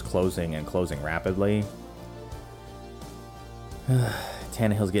window is closing and closing rapidly.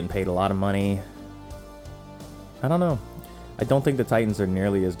 Tannehill's getting paid a lot of money. I don't know. I don't think the Titans are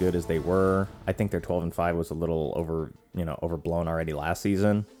nearly as good as they were. I think their 12-5 was a little overblown already last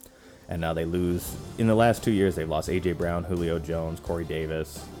season. And now they lose. In the last 2 years, they've lost A.J. Brown, Julio Jones, Corey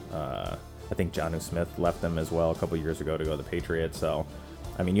Davis. I think Jonnu Smith left them as well a couple years ago to go to the Patriots. So,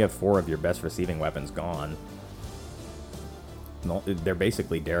 I mean, you have 4 of your best receiving weapons gone. They're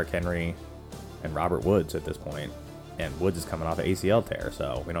basically Derrick Henry and Robert Woods at this point. And Woods is coming off an ACL tear,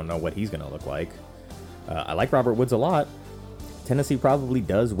 so we don't know what he's going to look like. I like Robert Woods a lot. Tennessee probably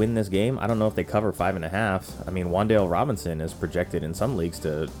does win this game. I don't know if they cover 5.5. I mean, Wan'Dale Robinson is projected in some leagues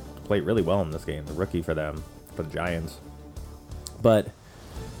to play really well in this game. The rookie for them, for the Giants. But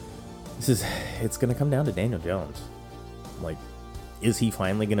It's going to come down to Daniel Jones. Like, is he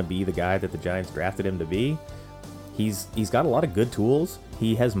finally going to be the guy that the Giants drafted him to be? He's got a lot of good tools.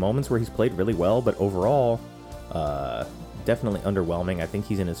 He has moments where he's played really well, but overall, definitely underwhelming. I think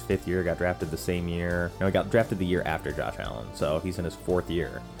he's in his 5th year, got drafted the same year. No, he got drafted the year after Josh Allen, so he's in his 4th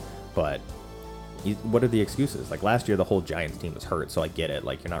year. But what are the excuses? Like, last year, the whole Giants team was hurt, so I get it.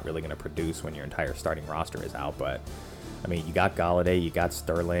 Like, you're not really going to produce when your entire starting roster is out, but, I mean, you got Galladay, you got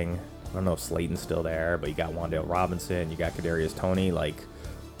Sterling. I don't know if Slayton's still there, but you got Wan'Dale Robinson, you got Kadarius Toney. Like,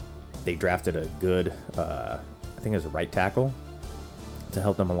 they drafted a good, I think it was a right tackle to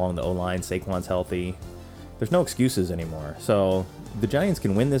help them along the O-line. Saquon's healthy. There's no excuses anymore. So the Giants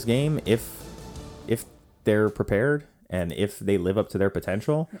can win this game if they're prepared and if they live up to their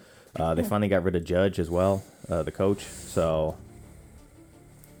potential. They finally got rid of Judge as well, the coach. So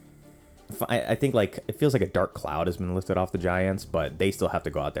I think, like, it feels like a dark cloud has been lifted off the Giants, but they still have to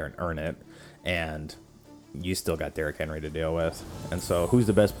go out there and earn it. And you still got Derrick Henry to deal with. And so who's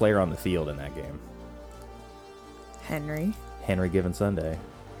the best player on the field in that game? Henry given Sunday.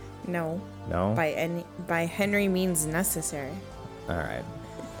 No. No? By Henry means necessary. All right.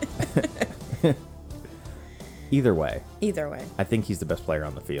 Either way. I think he's the best player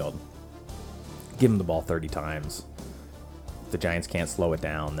on the field. Give him the ball 30 times. If the Giants can't slow it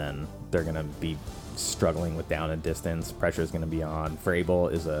down, then they're going to be struggling with down and distance. Pressure is going to be on. Vrabel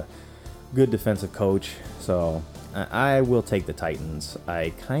is a good defensive coach, so I will take the Titans.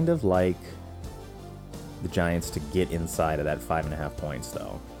 I kind of like the Giants to get inside of that 5.5 points,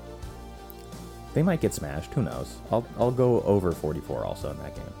 though. They might get smashed. Who knows? I'll go over 44 also in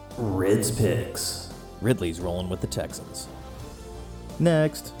that game. Rids picks. Ridley's rolling with the Texans.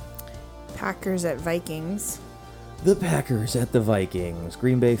 Next. Packers at Vikings. The Packers at the Vikings.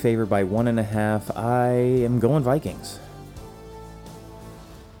 Green Bay favored by 1.5. I am going Vikings.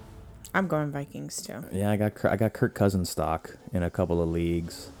 I'm going Vikings too. Yeah, I got Kirk Cousins stock in a couple of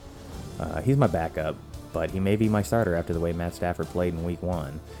leagues. He's my backup, but he may be my starter after the way Matt Stafford played in Week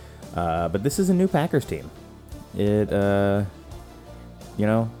 1. But this is a new Packers team.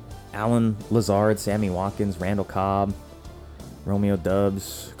 Allen Lazard, Sammy Watkins, Randall Cobb, Romeo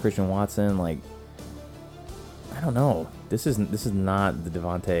Doubs, Christian Watson. Like, I don't know. This is not the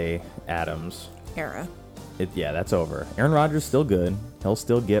Devontae Adams era. That's over. Aaron Rodgers still good. He'll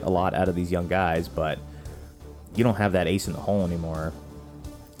still get a lot out of these young guys, but you don't have that ace in the hole anymore.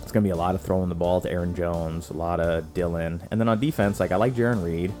 It's going to be a lot of throwing the ball to Aaron Jones, a lot of Dillon. And then on defense, like, I like Jaron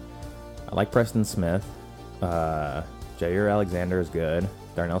Reed. I like Preston Smith. Jair Alexander is good.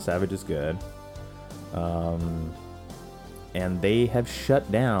 Darnell Savage is good. And they have shut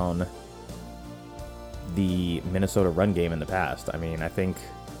down the Minnesota run game in the past. I mean, I think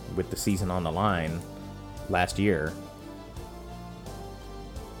with the season on the line last year,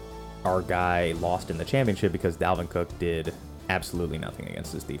 our guy lost in the championship because Dalvin Cook did absolutely nothing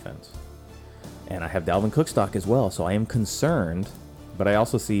against his defense. And I have Dalvin Cook stock as well, so I am concerned. But I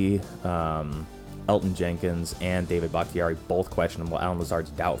also see Elton Jenkins and David Bakhtiari both questionable. Alan Lazard's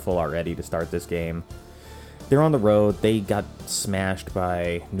doubtful already to start this game. They're on the road. They got smashed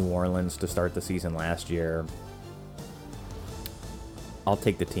by New Orleans to start the season last year. I'll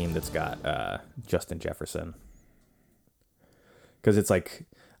take the team that's got Justin Jefferson. Because it's like,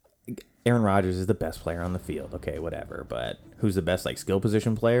 Aaron Rodgers is the best player on the field. Okay, whatever. But who's the best, like, skill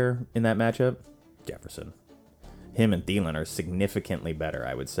position player in that matchup? Jefferson. Him and Thielen are significantly better,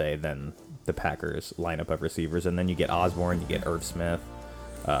 I would say, than the Packers lineup of receivers. And then you get Osborne, you get Irv Smith,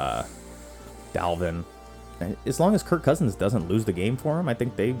 Dalvin. As long as Kirk Cousins doesn't lose the game for him, I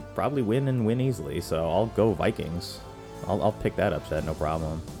think they probably win and win easily. So I'll go Vikings. I'll pick that upset, no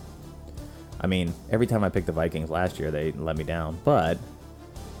problem. I mean, every time I picked the Vikings last year, they let me down. But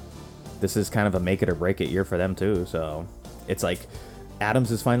this is kind of a make it or break it year for them too. So it's like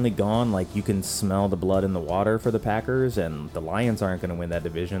Adams is finally gone. Like, you can smell the blood in the water for the Packers, and the Lions aren't going to win that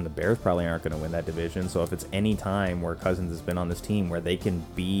division. The Bears probably aren't going to win that division. So if it's any time where Cousins has been on this team where they can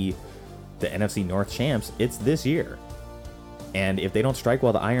be the NFC North champs, it's this year. And if they don't strike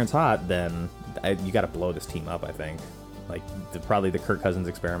while the iron's hot, then you got to blow this team up, I think. Like, probably the Kirk Cousins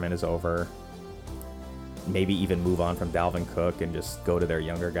experiment is over. Maybe even move on from Dalvin Cook and just go to their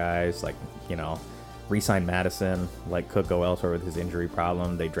younger guys. Like, re-sign Madison, let Cook go elsewhere with his injury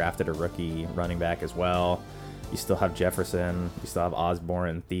problem. They drafted a rookie running back as well. You still have Jefferson. You still have Osborne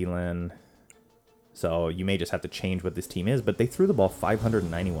and Thielen. So you may just have to change what this team is. But they threw the ball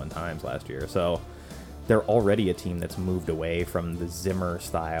 591 times last year. So they're already a team that's moved away from the Zimmer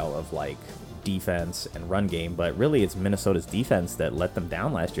style of, like, defense and run game. But really, it's Minnesota's defense that let them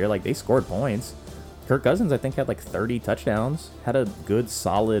down last year. Like, they scored points. Kirk Cousins, I think, had like 30 touchdowns, had a good,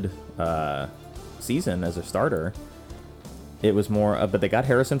 solid season as a starter. It was more, but they got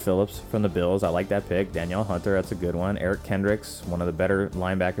Harrison Phillips from the Bills. I like that pick. Danielle Hunter, that's a good one. Eric Kendricks, one of the better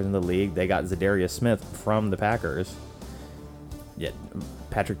linebackers in the league. They got Zadarius Smith from the Packers. Yeah,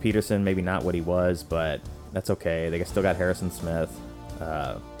 Patrick Peterson, maybe not what he was, but that's okay. They still got Harrison Smith.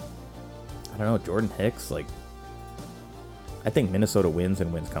 I don't know, Jordan Hicks. Like, I think Minnesota wins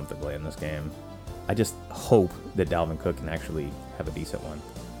and wins comfortably in this game. I just hope that Dalvin Cook can actually have a decent one.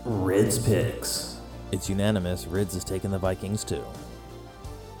 Rids picks. It's unanimous. Rids is taking the Vikings too.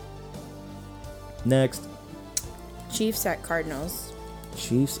 Next, Chiefs at Cardinals.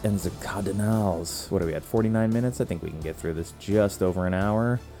 Chiefs and the Cardinals. What are we at? 49 minutes? I think we can get through this just over an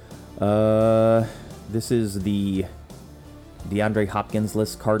hour. This is the DeAndre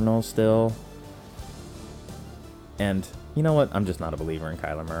Hopkins-less Cardinals still. And you know what? I'm just not a believer in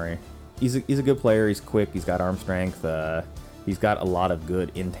Kyler Murray. He's a good player. He's quick. He's got arm strength. He's got a lot of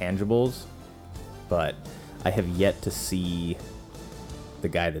good intangibles. But I have yet to see the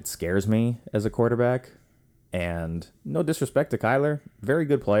guy that scares me as a quarterback. And no disrespect to Kyler, very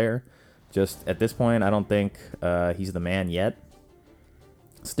good player. Just at this point, I don't think he's the man yet.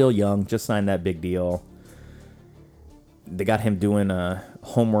 Still young, just signed that big deal. They got him doing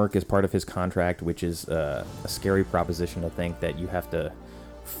homework as part of his contract, which is a scary proposition to think that you have to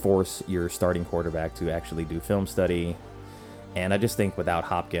force your starting quarterback to actually do film study. And I just think without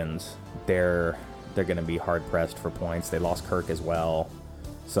Hopkins, they're going to be hard-pressed for points. They lost Kirk as well.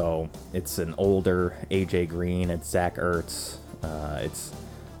 So it's an older A.J. Green, it's Zach Ertz, it's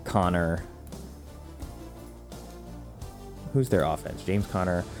Connor. Who's their offense? James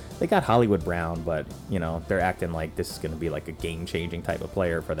Conner. They got Hollywood Brown, but, you know, they're acting like this is going to be like a game-changing type of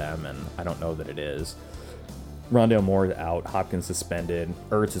player for them, and I don't know that it is. Rondale Moore's out, Hopkins suspended,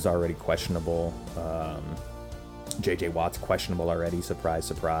 Ertz is already questionable, J.J. Watt's questionable already, surprise,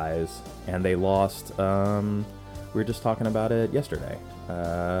 surprise, and they lost, we were just talking about it yesterday,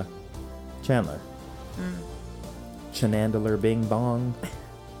 Chandler. Chanandler Bing Bong.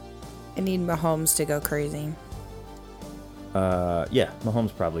 I need Mahomes to go crazy. Yeah,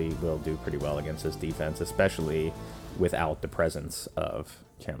 Mahomes probably will do pretty well against this defense, especially without the presence of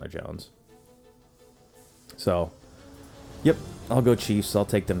Chandler Jones. So, yep, I'll go Chiefs. I'll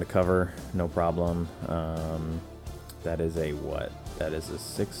take them to cover, no problem. That is a what? That is a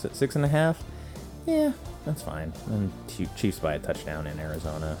 6.5? Yeah, that's fine. And Chiefs by a touchdown in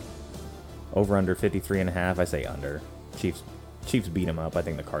Arizona. Over under 53.5. I say under. Chiefs beat them up. I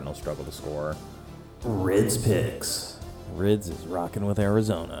think the Cardinals struggle to score. Rids picks. Rids is rocking with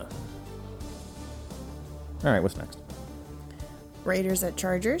Arizona. All right, what's next? Raiders at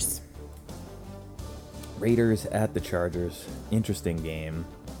Chargers. Raiders at the Chargers. Interesting game.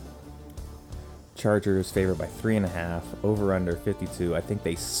 Chargers favored by 3.5. Over under 52. I think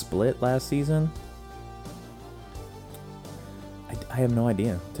they split last season. I have no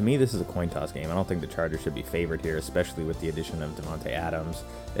idea. To me, this is a coin toss game. I don't think the Chargers should be favored here, especially with the addition of Devontae Adams,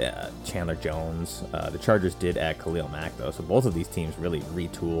 Chandler Jones. The Chargers did add Khalil Mack, though, so both of these teams really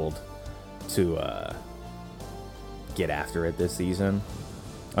retooled to get after it this season.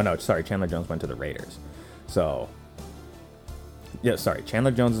 Oh, no, sorry, Chandler Jones went to the Raiders. So, yeah, sorry,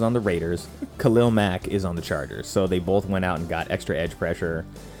 Chandler Jones is on the Raiders. Khalil Mack is on the Chargers. So they both went out and got extra edge pressure.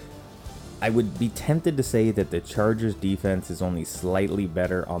 I would be tempted to say that the Chargers defense is only slightly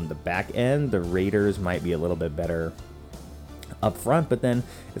better on the back end. The Raiders might be a little bit better up front, but then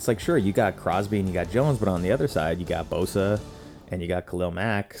it's like, sure, you got Crosby and you got Jones, but on the other side, you got Bosa and you got Khalil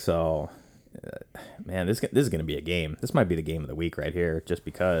Mack. So, man, this is going to be a game. This might be the game of the week right here, just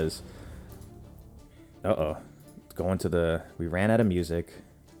because. We ran out of music,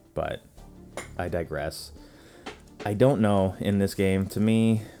 but I digress. I don't know in this game. To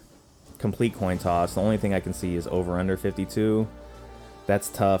me, complete coin toss. The only thing I can see is over under 52. That's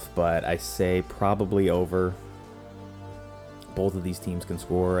tough, but I say probably over. Both of these teams can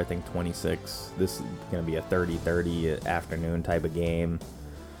score, I think, 26. This is going to be a 30-30 afternoon type of game.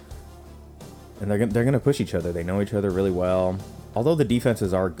 And they're going to push each other. They know each other really well. Although the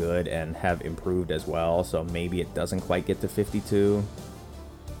defenses are good and have improved as well, so maybe it doesn't quite get to 52.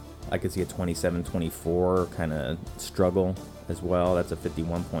 I could see a 27-24 kind of struggle as well. That's a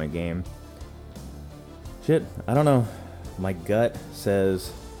 51-point game. Shit, I don't know. My gut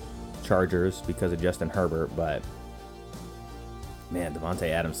says Chargers because of Justin Herbert, but man, Devontae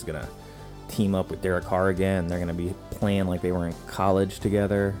Adams is going to team up with Derek Carr again. They're going to be playing like they were in college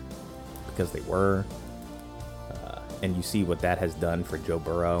together because they were. And you see what that has done for Joe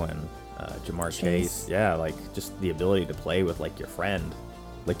Burrow and Jamar Chase. Yeah, like just the ability to play with like your friend.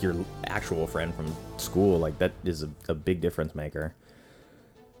 like your actual friend from school. Like, that is a big difference maker.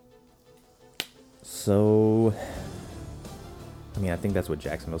 So, I mean, I think that's what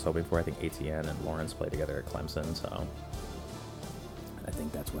Jacksonville's hoping for. I think ATN and Lawrence play together at Clemson, so I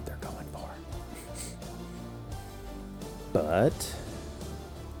think that's what they're going for. But,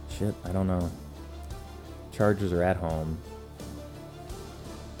 shit, I don't know. Chargers are at home.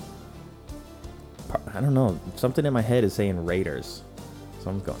 I don't know. Something in my head is saying Raiders. So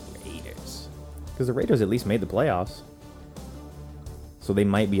I'm going Raiders. Because the Raiders at least made the playoffs. So they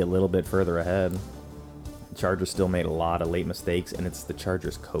might be a little bit further ahead. The Chargers still made a lot of late mistakes, and it's the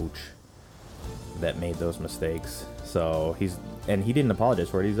Chargers coach that made those mistakes. So he didn't apologize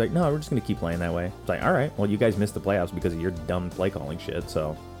for it. He's like, no, we're just going to keep playing that way. It's like, all right, well, you guys missed the playoffs because of your dumb play calling shit.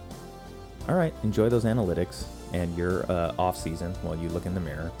 So, all right, enjoy those analytics and your off season while you look in the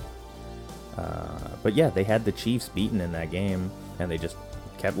mirror. But yeah, they had the Chiefs beaten in that game, and they just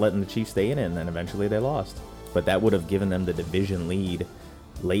kept letting the Chiefs stay in it, and then eventually they lost. But that would have given them the division lead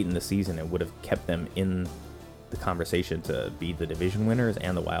late in the season. It would have kept them in the conversation to be the division winners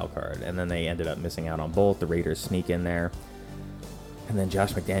and the wild card. And then they ended up missing out on both. The Raiders sneak in there. And then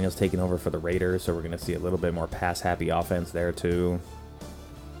Josh McDaniels taking over for the Raiders, so we're going to see a little bit more pass-happy offense there, too.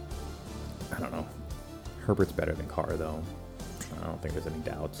 I don't know. Herbert's better than Carr, though. I don't think there's any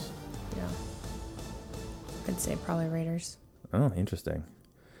doubts. Yeah. I'd say probably Raiders. Oh, interesting.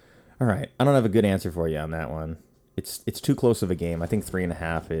 All right. I don't have a good answer for you on that one. It's too close of a game. I think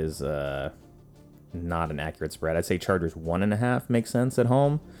 3.5 is not an accurate spread. I'd say Chargers 1.5 makes sense at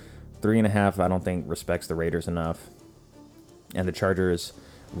home. 3.5, I don't think respects the Raiders enough. And the Chargers'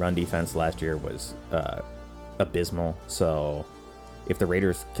 run defense last year was abysmal. So if the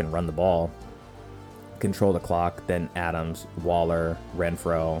Raiders can run the ball, control the clock, then Adams, Waller,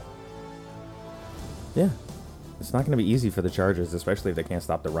 Renfro. Yeah, it's not going to be easy for the Chargers, especially if they can't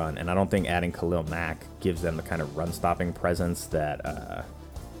stop the run. And I don't think adding Khalil Mack gives them the kind of run-stopping presence that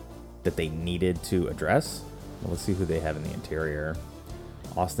that they needed to address. Well, let's see who they have in the interior.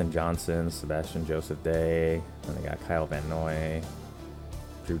 Austin Johnson, Sebastian Joseph-Day, and they got Kyle Van Noy.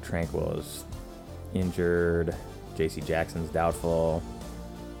 Drew Tranquill is injured. J.C. Jackson's doubtful.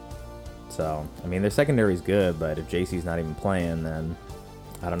 So, I mean, their secondary is good, but if J.C.'s not even playing, then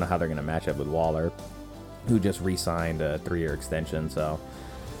I don't know how they're going to match up with Waller, who just re-signed a 3-year extension. So,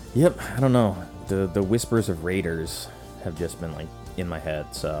 yep, I don't know. The whispers of Raiders have just been, like, in my head.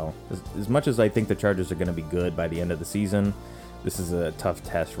 So, as much as I think the Chargers are going to be good by the end of the season, this is a tough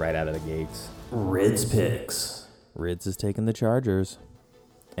test right out of the gates. Rids picks. Rids is taking the Chargers.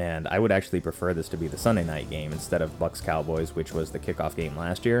 And I would actually prefer this to be the Sunday night game instead of Bucs-Cowboys, which was the kickoff game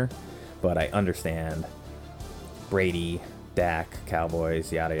last year. But I understand Brady, Dak,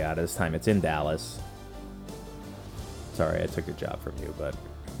 Cowboys, yada yada. This time it's in Dallas. Sorry, I took your job from you, but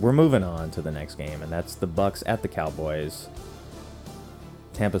we're moving on to the next game, and that's the Bucs at the Cowboys.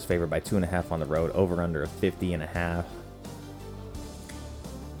 Tampa's favored by 2.5 on the road, over under 50.5.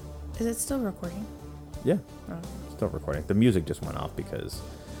 Is it still recording? Yeah, still recording. The music just went off because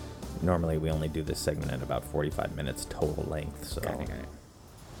normally we only do this segment at about 45 minutes total length. So Got it.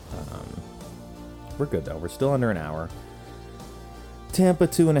 We're good though. We're still under an hour. Tampa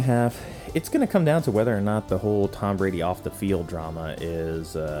 2.5. It's going to come down to whether or not the whole Tom Brady off the field drama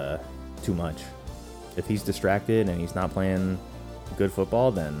is too much. If he's distracted and he's not playing good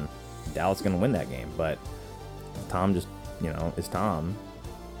football, then Dallas is going to win that game. But Tom just, is Tom.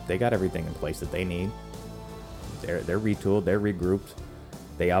 They got everything in place that they need. They're retooled. They're regrouped.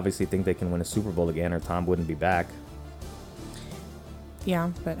 They obviously think they can win a Super Bowl again, or Tom wouldn't be back.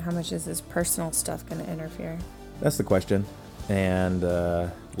 Yeah, but how much is this personal stuff going to interfere? That's the question. And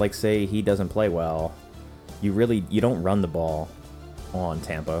like, say he doesn't play well, you don't run the ball on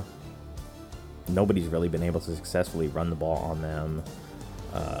Tampa. Nobody's really been able to successfully run the ball on them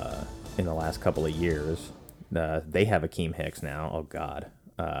in the last couple of years. They have Akeem Hicks now. Oh God,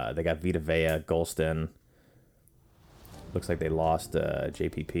 they got Vita Vea, Golston. Looks like they lost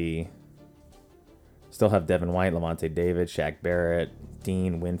JPP. Still have Devin White, Lavonte David, Shaq Barrett,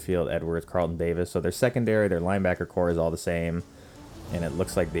 Dean, Winfield, Edwards, Carlton Davis. So their secondary, their linebacker core is all the same. And it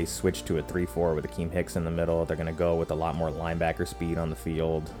looks like they switched to a 3-4 with Akeem Hicks in the middle. They're going to go with a lot more linebacker speed on the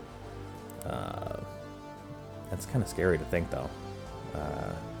field. That's kind of scary to think, though.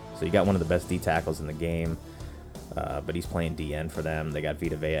 So you got one of the best D tackles in the game, but he's playing DN for them. They got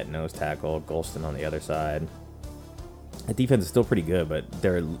Vita Vea at nose tackle, Golston on the other side. The defense is still pretty good, but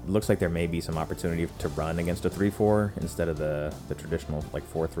there looks like there may be some opportunity to run against a 3-4 instead of the traditional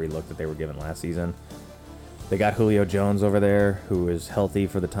 4-3 look that they were given last season. They got Julio Jones over there, who is healthy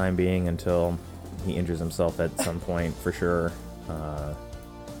for the time being until he injures himself at some point for sure.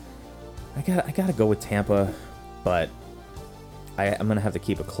 I gotta go with Tampa, but I'm gonna have to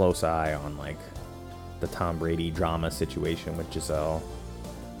keep a close eye on like the Tom Brady drama situation with Giselle,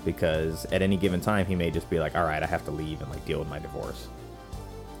 because at any given time he may just be like, all right, I have to leave and like deal with my divorce.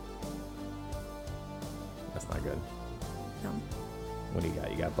 That's not good. No. What do you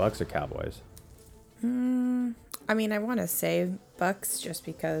got? You got Bucks or Cowboys? I mean, I want to say Bucks just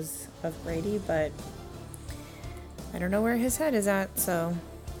because of Brady, but I don't know where his head is at, so.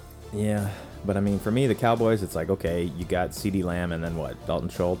 Yeah, but I mean, for me, the Cowboys, it's like, okay, you got CeeDee Lamb and then what? Dalton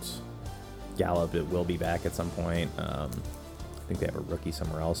Schultz? Gallup, it will be back at some point. I think they have a rookie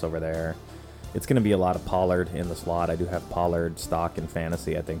somewhere else over there. It's going to be a lot of Pollard in the slot. I do have Pollard stock in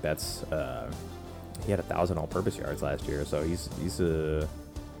fantasy. I think that's he had 1,000 all-purpose yards last year, so he's a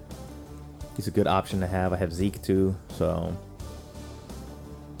good option to have. I have Zeke too, so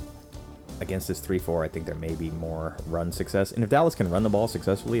against this 3-4, I think there may be more run success. And if Dallas can run the ball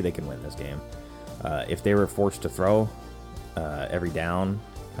successfully, they can win this game. If they were forced to throw every down,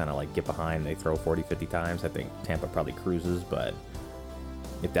 kind of like get behind, they throw 40, 50 times, I think Tampa probably cruises. But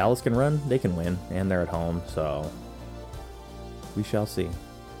if Dallas can run, they can win, and they're at home, so we shall see.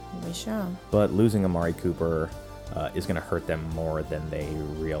 We shall. But losing Amari Cooper is going to hurt them more than they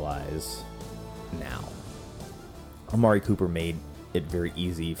realize now. Amari Cooper made it very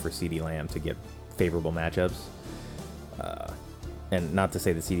easy for CeeDee Lamb to get favorable matchups. And not to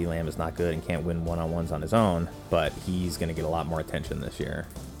say that CeeDee Lamb is not good and can't win one-on-ones on his own, but he's going to get a lot more attention this year.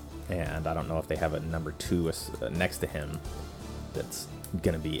 And I don't know if they have a number 2 next to him that's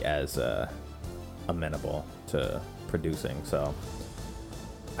going to be as amenable to producing. So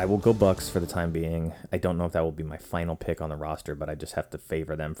I will go Bucks for the time being. I don't know if that will be my final pick on the roster, but I just have to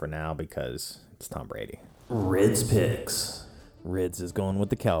favor them for now because it's Tom Brady. Rids picks. Rids is going with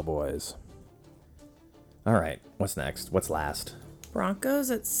the Cowboys. All right, what's next? What's last?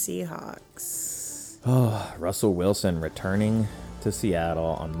 Broncos at Seahawks. Oh, Russell Wilson returning to Seattle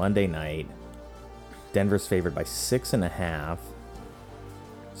on Monday night. Denver's favored by 6.5.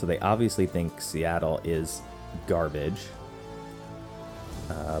 So they obviously think Seattle is garbage.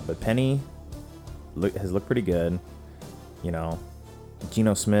 But Penny has looked pretty good. You know,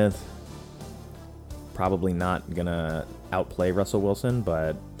 Geno Smith probably not going to outplay Russell Wilson,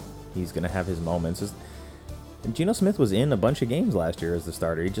 but he's going to have his moments. Geno Smith was in a bunch of games last year as the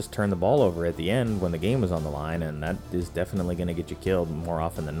starter. He just turned the ball over at the end when the game was on the line, and that is definitely going to get you killed more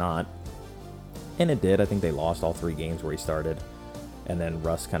often than not. And it did. I think they lost all 3 games where he started. And then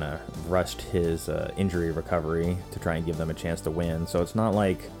Russ kind of rushed his injury recovery to try and give them a chance to win. So it's not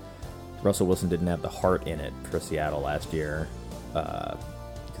like Russell Wilson didn't have the heart in it for Seattle last year,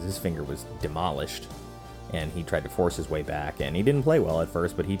 because his finger was demolished. And he tried to force his way back, and he didn't play well at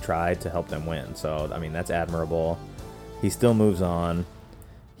first, but he tried to help them win. So, I mean, that's admirable. He still moves on.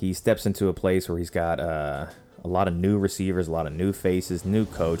 He steps into a place where he's got a lot of new receivers, a lot of new faces, new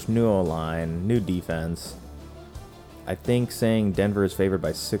coach, new O-line, new defense. I think saying Denver is favored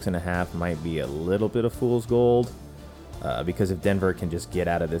by 6.5 might be a little bit of fool's gold, because if Denver can just get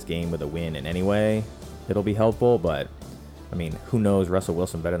out of this game with a win in any way, it'll be helpful. But, I mean, who knows Russell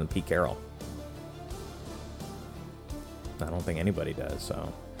Wilson better than Pete Carroll? I don't think anybody does.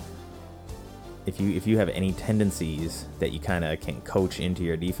 So if you have any tendencies that you kind of can coach into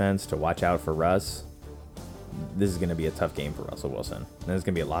your defense to watch out for Russ, this is going to be a tough game for Russell Wilson. And there's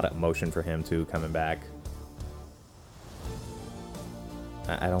going to be a lot of emotion for him too coming back.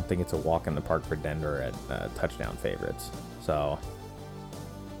 I don't think it's a walk in the park for Denver at touchdown favorites. So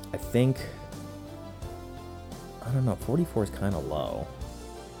I think, I don't know, 44 is kind of low.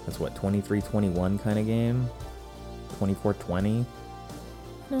 That's what, 23-21 kind of game? 24-20?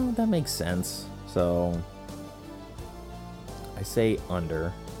 No, that makes sense. So I say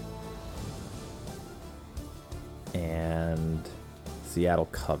under. And Seattle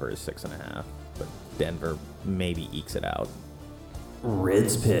covers 6.5, but Denver maybe ekes it out.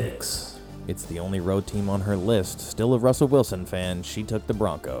 Rids picks. It's the only road team on her list. Still a Russell Wilson fan. She took the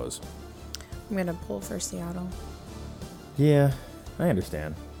Broncos. I'm going to pull for Seattle. Yeah, I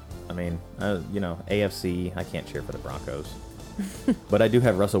understand. I mean, AFC, I can't cheer for the Broncos. But I do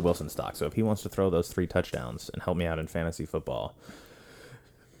have Russell Wilson stock, so if he wants to throw those 3 touchdowns and help me out in fantasy football,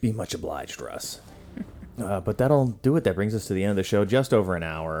 be much obliged, Russ. But that'll do it. That brings us to the end of the show. Just over an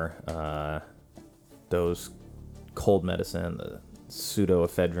hour. Those cold medicine, the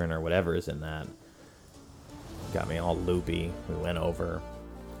pseudoephedrine or whatever is in that, got me all loopy. We went over.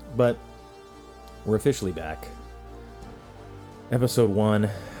 But we're officially back. Episode 1,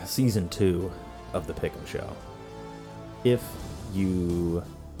 Season 2 of The Pick'em Show. If you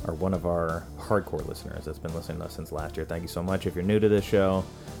are one of our hardcore listeners that's been listening to us since last year, thank you so much. If you're new to this show,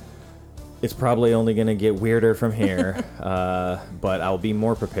 It's probably only going to get weirder from here, but I'll be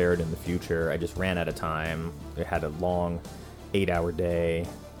more prepared in the future. I just ran out of time. I had a long 8-hour day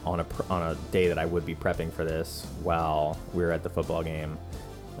on a day that I would be prepping for this while we were at the football game.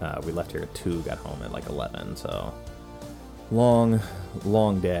 We left here at 2, got home at like 11, so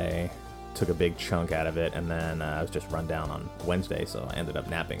long day. Took a big chunk out of it, and then I was just run down on Wednesday, so I ended up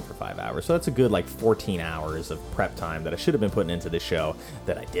napping for 5 hours. So that's a good like 14 hours of prep time that I should have been putting into this show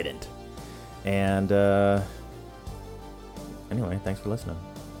that I didn't. And anyway, thanks for listening.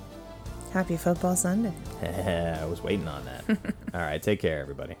 Happy Football Sunday. I was waiting on that. All right, take care,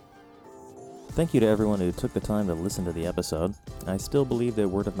 everybody. Thank you to everyone who took the time to listen to the episode. I still believe that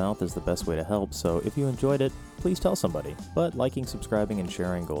word of mouth is the best way to help, so if you enjoyed it, please tell somebody. But liking, subscribing, and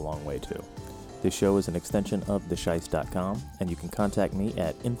sharing go a long way too. This show is an extension of theshice.com, and you can contact me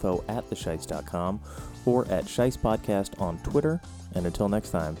at info@theshice.com or at Shice Podcast on Twitter. And until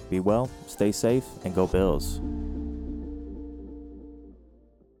next time, be well, stay safe, and go Bills.